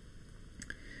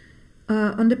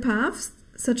on the path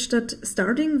such that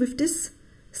starting with this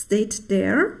state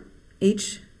there,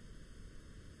 H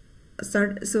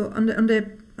so on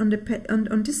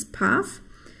this path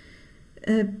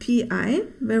pi,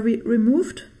 where we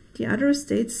removed the other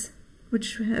states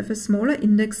which have a smaller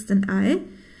index than I,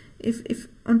 if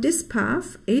on this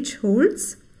path H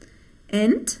holds,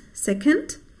 and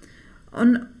second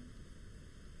on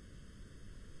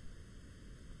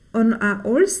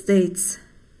all states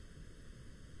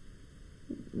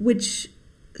which,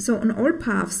 so on all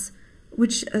paths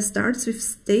which starts with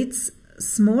states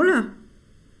smaller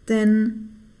than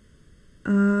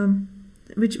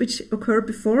which occur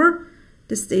before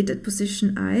the state at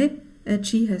position I,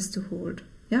 G has to hold.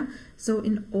 Yeah, so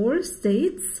in all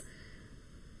states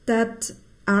that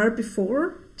are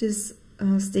before this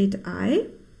state I,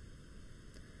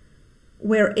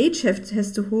 where H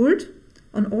has to hold,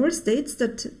 on all states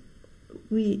that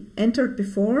we entered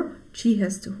before, G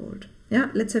has to hold. Yeah,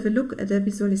 let's have a look at the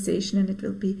visualization and it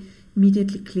will be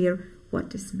immediately clear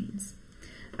what this means.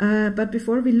 But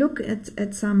before we look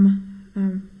at some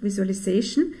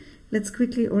visualization, let's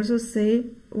quickly also say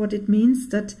what it means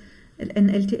that an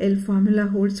LTL formula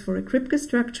holds for a Kripke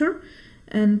structure,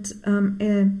 and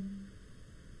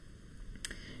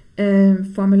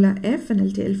formula F, an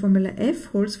LTL formula F,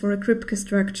 holds for a Kripke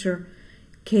structure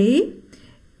K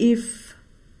if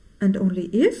and only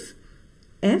if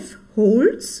F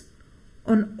holds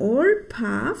on all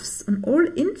paths, on all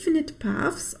infinite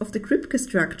paths of the Kripke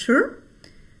structure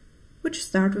which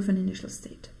start with an initial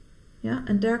state. Yeah,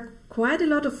 and there are quite a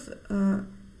lot of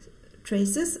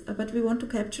traces, but we want to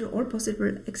capture all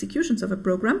possible executions of a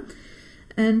program.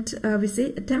 And we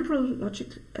say a temporal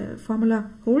logic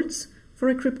formula holds for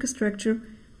a Kripke structure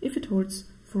if it holds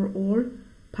for all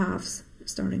paths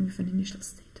starting with an initial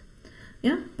state.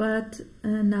 Yeah, but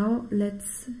now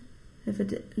let's have a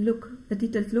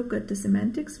detailed look at the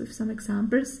semantics with some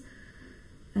examples.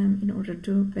 in order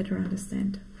to better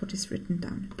understand what is written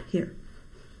down here.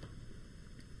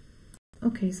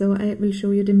 Okay, so I will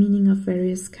show you the meaning of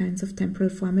various kinds of temporal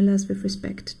formulas with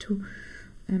respect to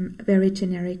very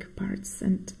generic parts.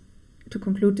 And to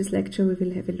conclude this lecture, we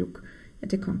will have a look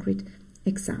at a concrete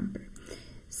example.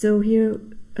 So here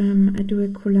I do a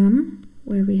column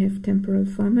where we have temporal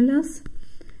formulas.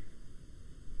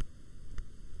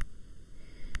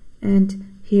 And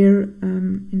here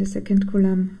in the second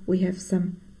column we have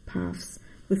some paths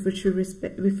with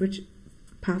which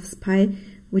paths pi,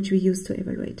 which we use to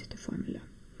evaluate the formula.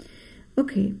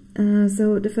 Okay,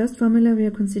 so the first formula we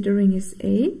are considering is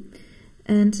A,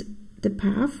 and the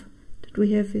path that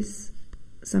we have is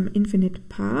some infinite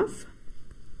path,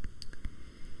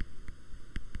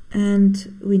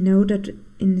 and we know that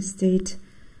in the state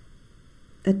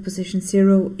at position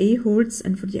 0 A holds,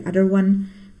 and for the other one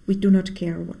we do not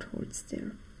care what holds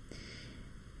there.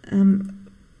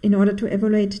 In order to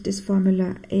evaluate this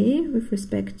formula A with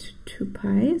respect to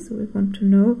pi, so we want to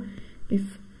know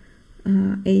if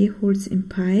A holds in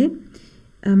pi,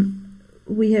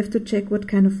 we have to check what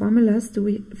kind of formula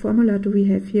do we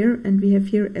have here, and we have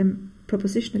here a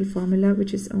propositional formula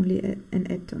which is only an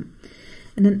atom.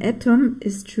 And an atom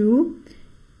is true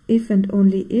if and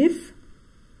only if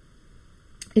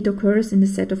it occurs in the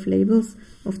set of labels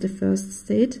of the first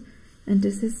state, and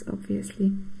this is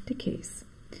obviously the case.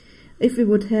 If we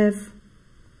would have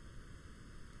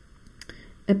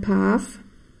a path,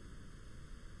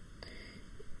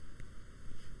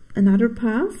 another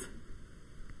path,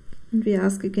 and we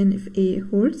ask again if A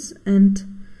holds, and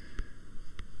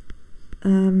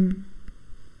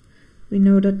we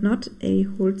know that not A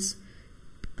holds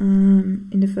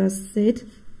in the first state,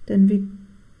 then we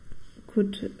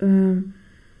could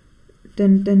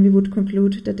then we would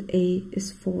conclude that A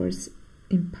is false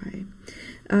in pi.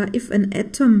 If an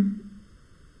atom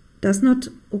does not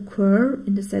occur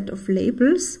in the set of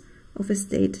labels of a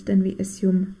state, then we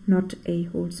assume not A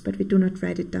holds, but we do not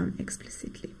write it down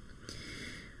explicitly.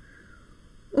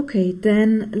 Okay,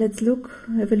 then let's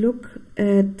have a look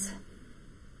at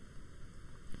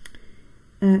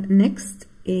next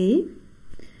A,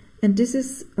 and this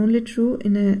is only true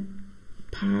in a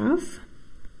path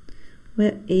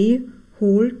where A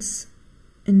holds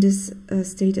in this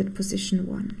state at position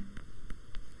 1.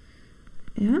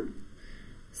 Yeah,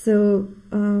 so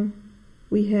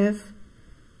we have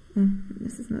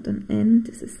this is not an N,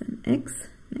 this is an X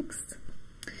next,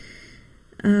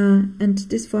 and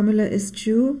this formula is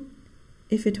true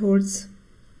if it holds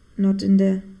not in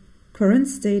the current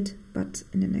state but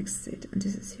in the next state, and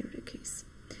this is here the case.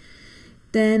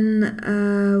 Then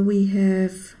we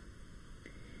have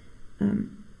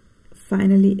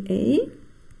finally A,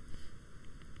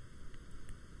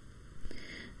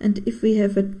 and if we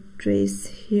have a trace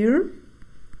here,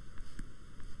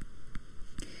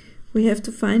 we have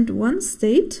to find one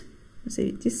state,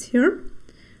 say this here,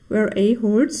 where A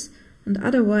holds, and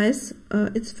otherwise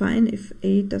it's fine if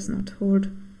A does not hold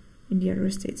in the other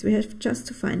states. We have just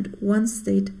to find one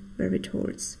state where it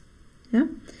holds. Yeah,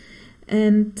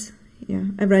 and yeah,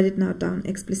 I write it now down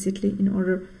explicitly in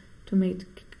order to make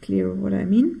clear what I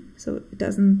mean. So it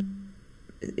doesn't,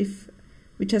 if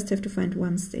we just have to find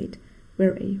one state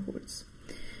where A holds.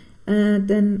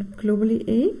 Then globally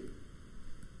A,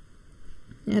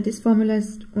 yeah, this formula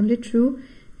is only true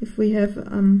if we have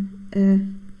a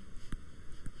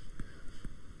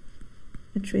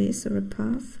trace or a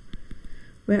path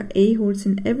where A holds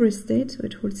in every state. So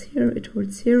it holds here, it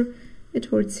holds here, it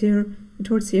holds here, it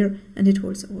holds here, and it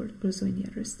holds also in the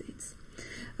other states.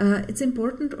 It's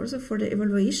important also for the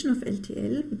evaluation of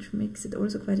LTL, which makes it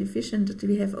also quite efficient, that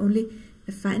we have only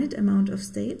a finite amount of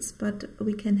states, but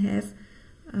we can have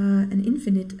an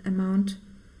infinite amount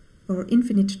or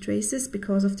infinite traces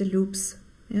because of the loops.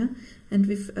 Yeah, and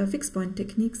with fixed point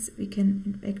techniques we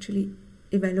can actually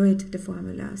evaluate the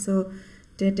formula. So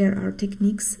there are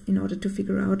techniques in order to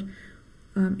figure out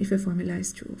if a formula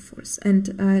is true or false. And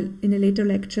in a later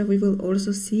lecture we will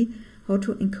also see how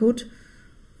to encode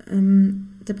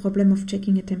the problem of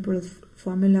checking a temporal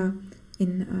formula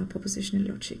in propositional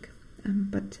logic.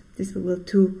 But this we will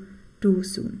do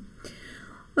soon.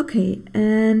 Okay,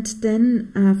 and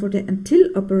then for the until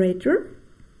operator,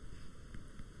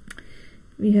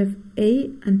 we have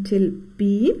A until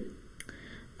B.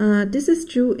 This is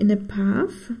true in a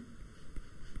path.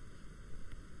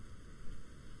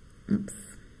 Oops.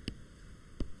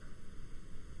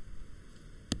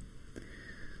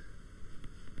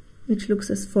 Which looks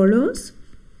as follows.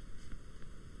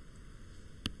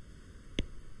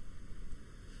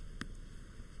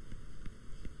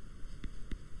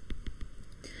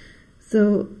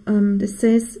 So this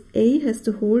says A has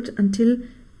to hold until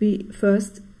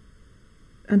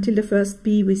until the first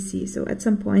B we see. So at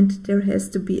some point there has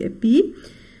to be a B.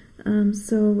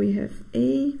 So we have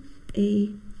A,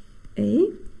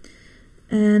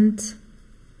 and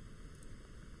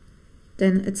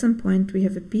then at some point we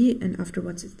have a B, and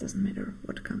afterwards it doesn't matter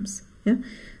what comes. Yeah.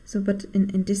 So, but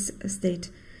in this state,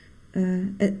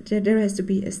 there has to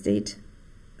be a state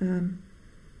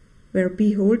where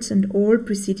B holds, and in all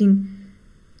preceding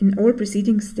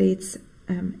states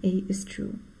A is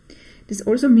true. This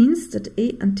also means that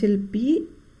A until B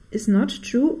is not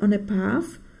true on a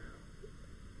path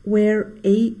where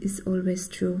A is always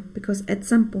true, because at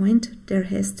some point there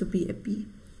has to be a B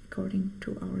according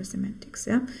to our semantics.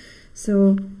 Yeah.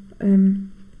 So A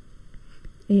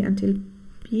until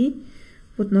B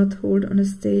would not hold on a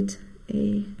state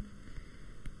A,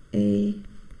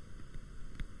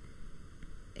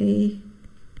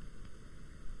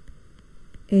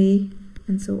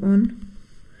 and so on,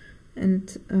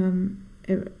 and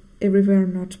everywhere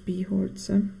not B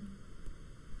holds,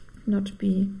 not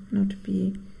B, and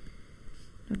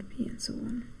so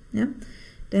on. Yeah,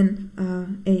 then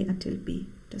A until B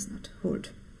does not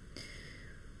hold.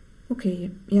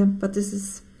 Okay, yeah, but this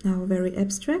is now very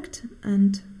abstract,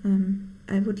 and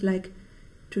I would like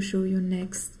to show you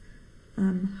next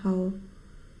how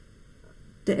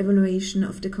the evaluation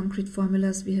of the concrete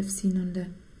formulas we have seen on the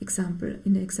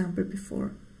example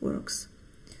before works.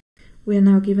 We are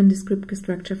now given the script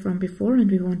structure from before,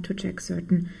 and we want to check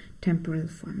certain temporal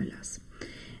formulas.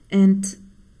 And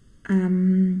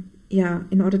yeah,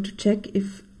 in order to check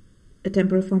if a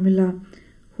temporal formula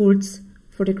holds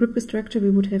for the group structure, we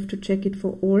would have to check it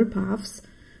for all paths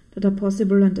that are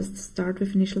possible and start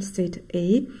with initial state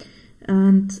A.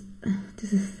 And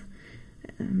this is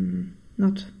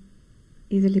not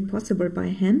easily possible by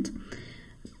hand,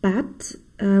 but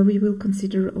we will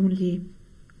consider only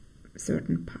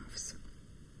certain paths.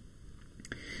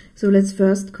 So let's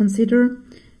first consider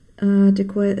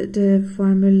the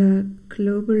formula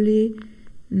globally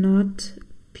not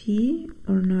P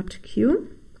or not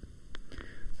Q.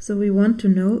 So we want to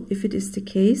know if it is the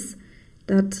case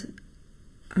that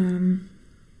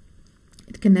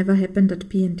it can never happen that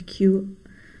P and Q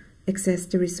access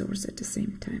the resource at the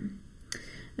same time.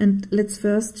 And let's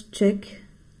first check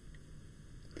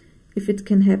if it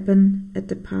can happen at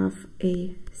the path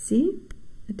AC,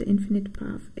 at the infinite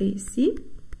path AC.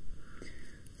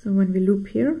 So when we loop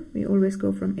here, we always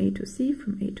go from A to C,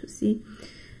 from A to C,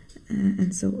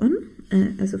 and so on.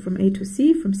 Also from A to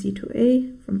C, from C to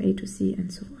A, from A to C,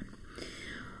 and so on.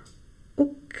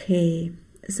 Okay,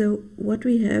 so what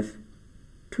we have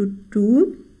to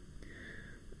do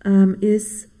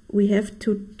is we have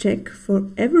to check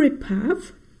for every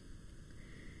path,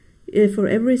 for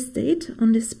every state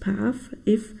on this path,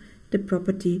 if the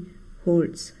property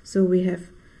holds. So we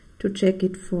have to check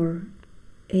it for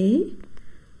A,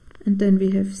 and then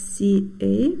we have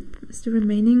CA as the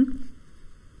remaining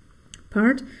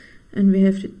part, and we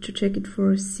have to check it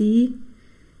for C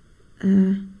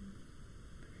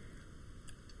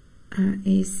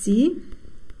AC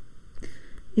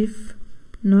if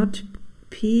not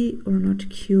P or not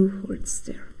Q holds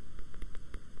there.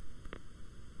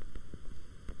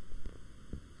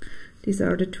 These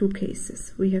are the two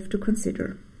cases we have to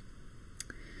consider.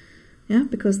 Yeah,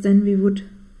 because then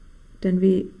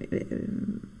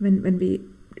when we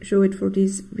show it for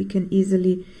these, we can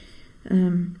easily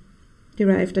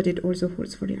derive that it also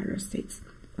holds for the other states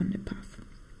on the path.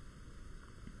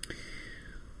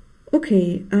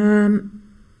 Okay,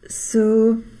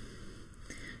 so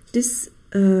this,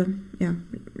 yeah,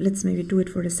 let's maybe do it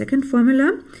for the second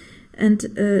formula. And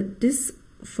this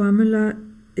formula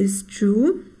is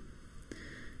true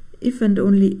if and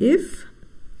only if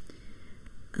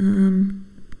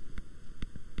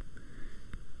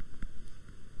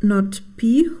not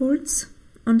P holds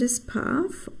on this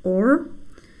path or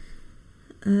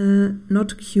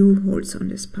not Q holds on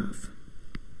this path.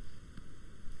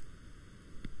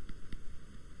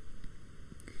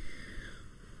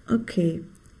 Okay,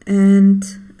 and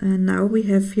now we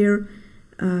have here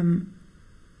a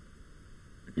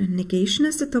negation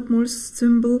as the topmost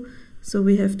symbol, so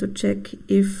we have to check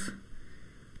if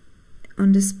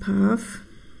on this path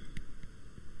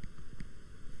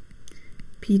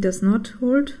P does not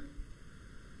hold.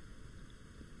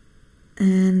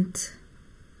 And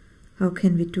how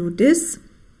can we do this?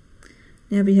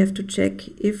 Now we have to check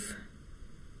if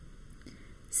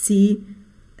C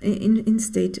in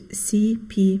state C,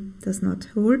 P does not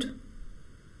hold,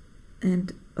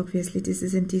 and obviously this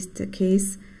is indeed the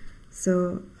case,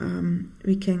 so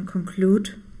we can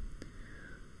conclude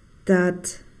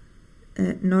that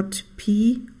not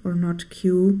P or not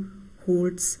Q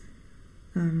holds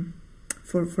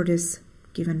for this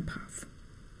given path,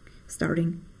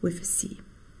 starting with a C.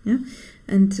 Yeah,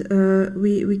 and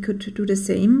we could do the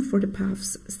same for the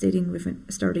paths starting with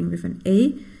an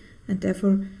A, and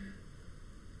therefore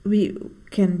we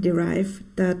can derive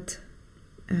that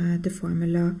the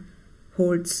formula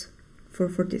holds for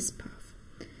this path.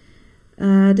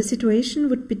 The situation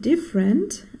would be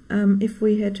different if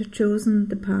we had chosen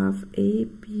the path A,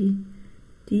 B,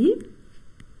 D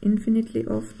infinitely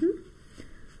often.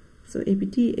 So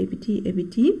ABD, ABD,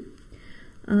 ABD.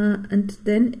 And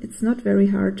then it's not very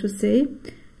hard to say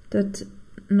that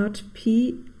not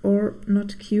P or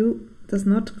not Q does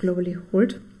not globally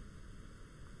hold,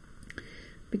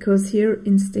 because here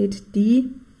in state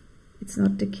D it's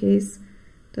not the case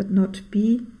that not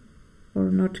B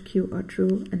or not Q are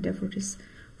true, and therefore this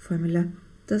formula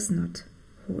does not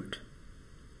hold.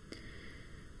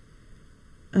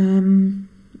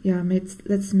 Yeah,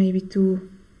 let's maybe do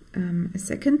a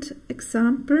second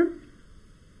example.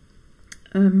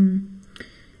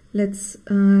 Let's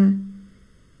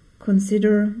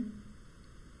consider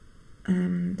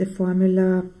the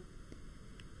formula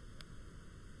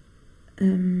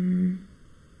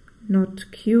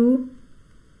not Q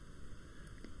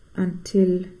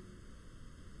until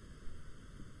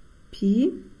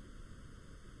P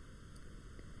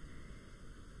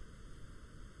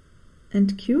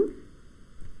and Q,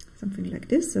 something like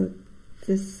this. So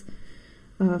this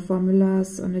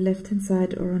formulas on the left hand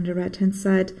side or on the right hand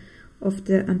side of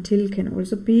the until can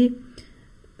also be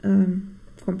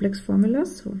complex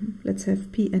formulas. So let's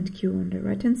have P and Q on the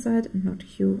right hand side and not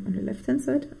Q on the left hand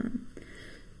side.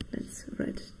 Let's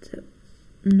write it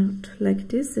not like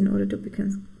this in order to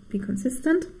be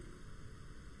consistent.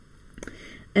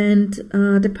 And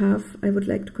the path I would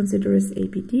like to consider is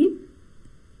ABD.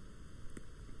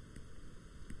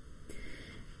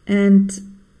 And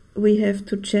we have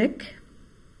to check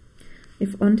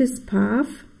if on this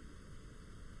path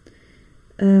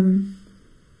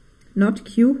not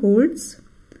Q holds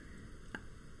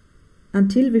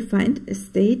until we find a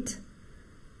state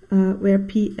where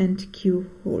P and Q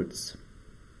holds.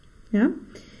 Yeah,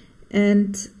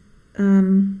 and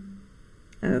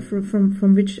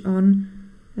from which on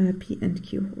P and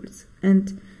Q holds.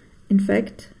 And in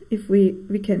fact, if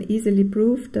we can easily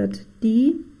prove that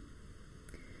D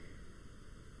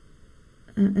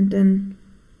and then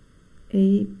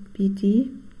ABD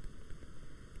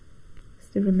is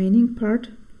the remaining part,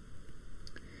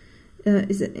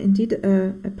 is indeed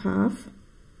a path,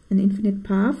 an infinite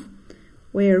path,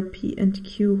 where P and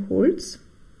Q holds,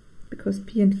 because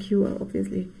P and Q are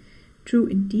obviously true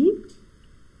in D.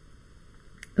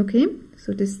 Okay,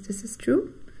 so this is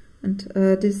true, and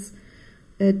this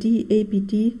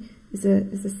DABD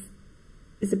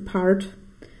is a part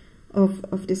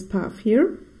of this path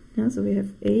here. Yeah, so we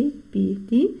have A, B,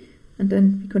 D, and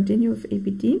then we continue with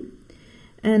ABD.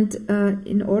 And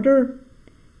in order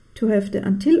to have the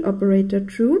until operator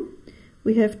true,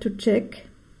 we have to check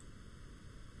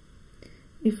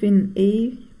if in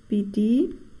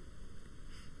ABD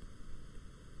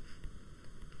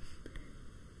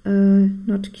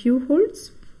not Q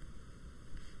holds,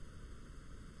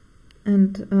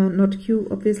 and not Q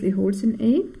obviously holds in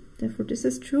A, therefore this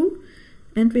is true.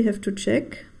 And we have to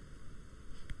check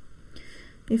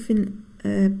if in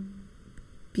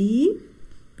B,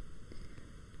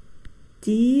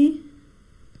 D,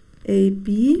 A,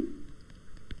 B,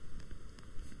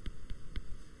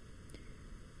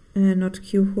 not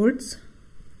Q holds.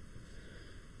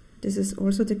 This is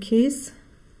also the case,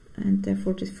 and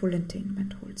therefore this full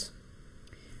entailment holds.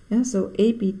 Yeah, so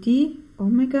ABD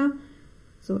omega,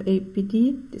 so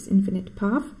ABD, this infinite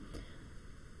path,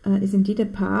 is indeed a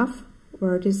path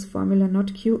where this formula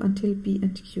not Q until B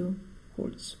and Q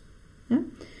holds. Yeah,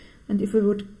 and if we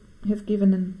would have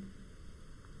given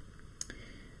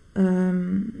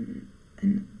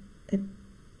a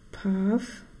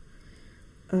path,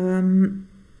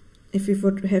 if we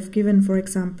would have given, for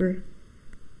example,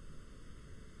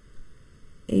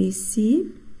 AC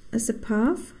as a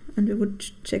path, and we would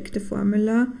check the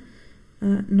formula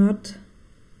not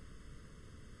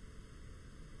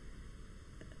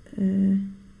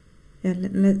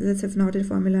let's have now the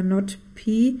formula not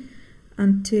P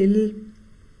until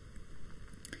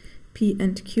P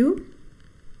and Q.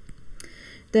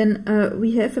 Then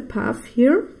we have a path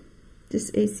here,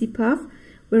 this AC path,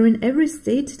 where in every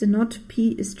state the not P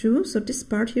is true, so this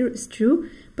part here is true,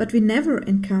 but we never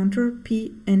encounter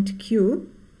P and Q.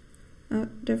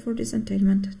 Therefore this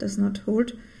entailment does not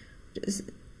hold,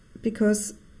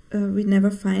 because we never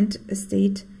find a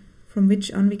state from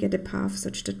which on we get a path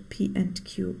such that P and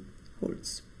Q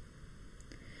holds.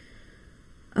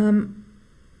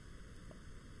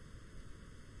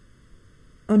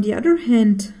 on the other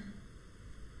hand,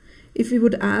 if we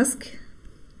would ask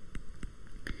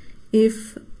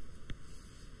if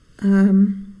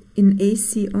in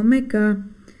AC omega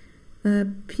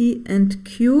P and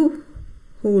Q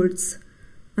holds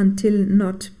until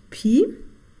not P,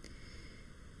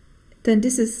 then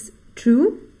this is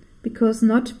true, because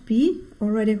not P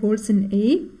already holds in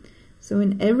A. So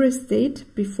in every state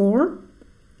before,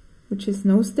 which is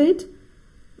no state,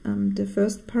 the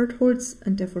first part holds,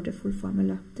 and therefore the full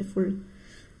formula, the full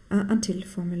until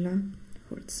formula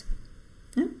holds.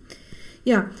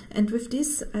 Yeah, and with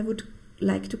this I would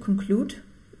like to conclude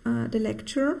the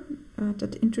lecture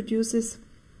that introduces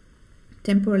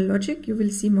temporal logic. You will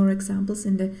see more examples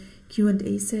in the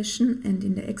Q&A session and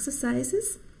in the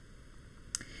exercises.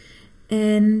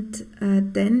 And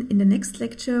then in the next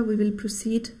lecture we will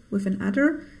proceed with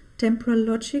another temporal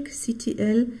logic,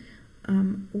 CTL,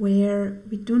 where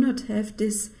we do not have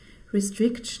this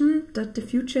restriction that the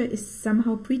future is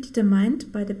somehow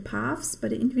predetermined by the paths, by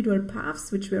the individual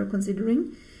paths which we are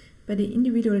considering, by the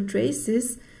individual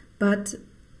traces, but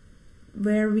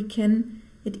where we can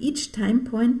at each time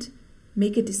point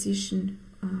make a decision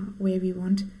where we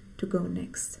want to go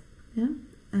next. Yeah?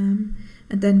 And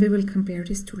then we will compare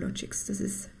these two logics. This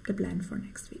is the plan for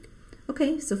next week.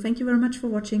 Okay, so thank you very much for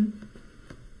watching.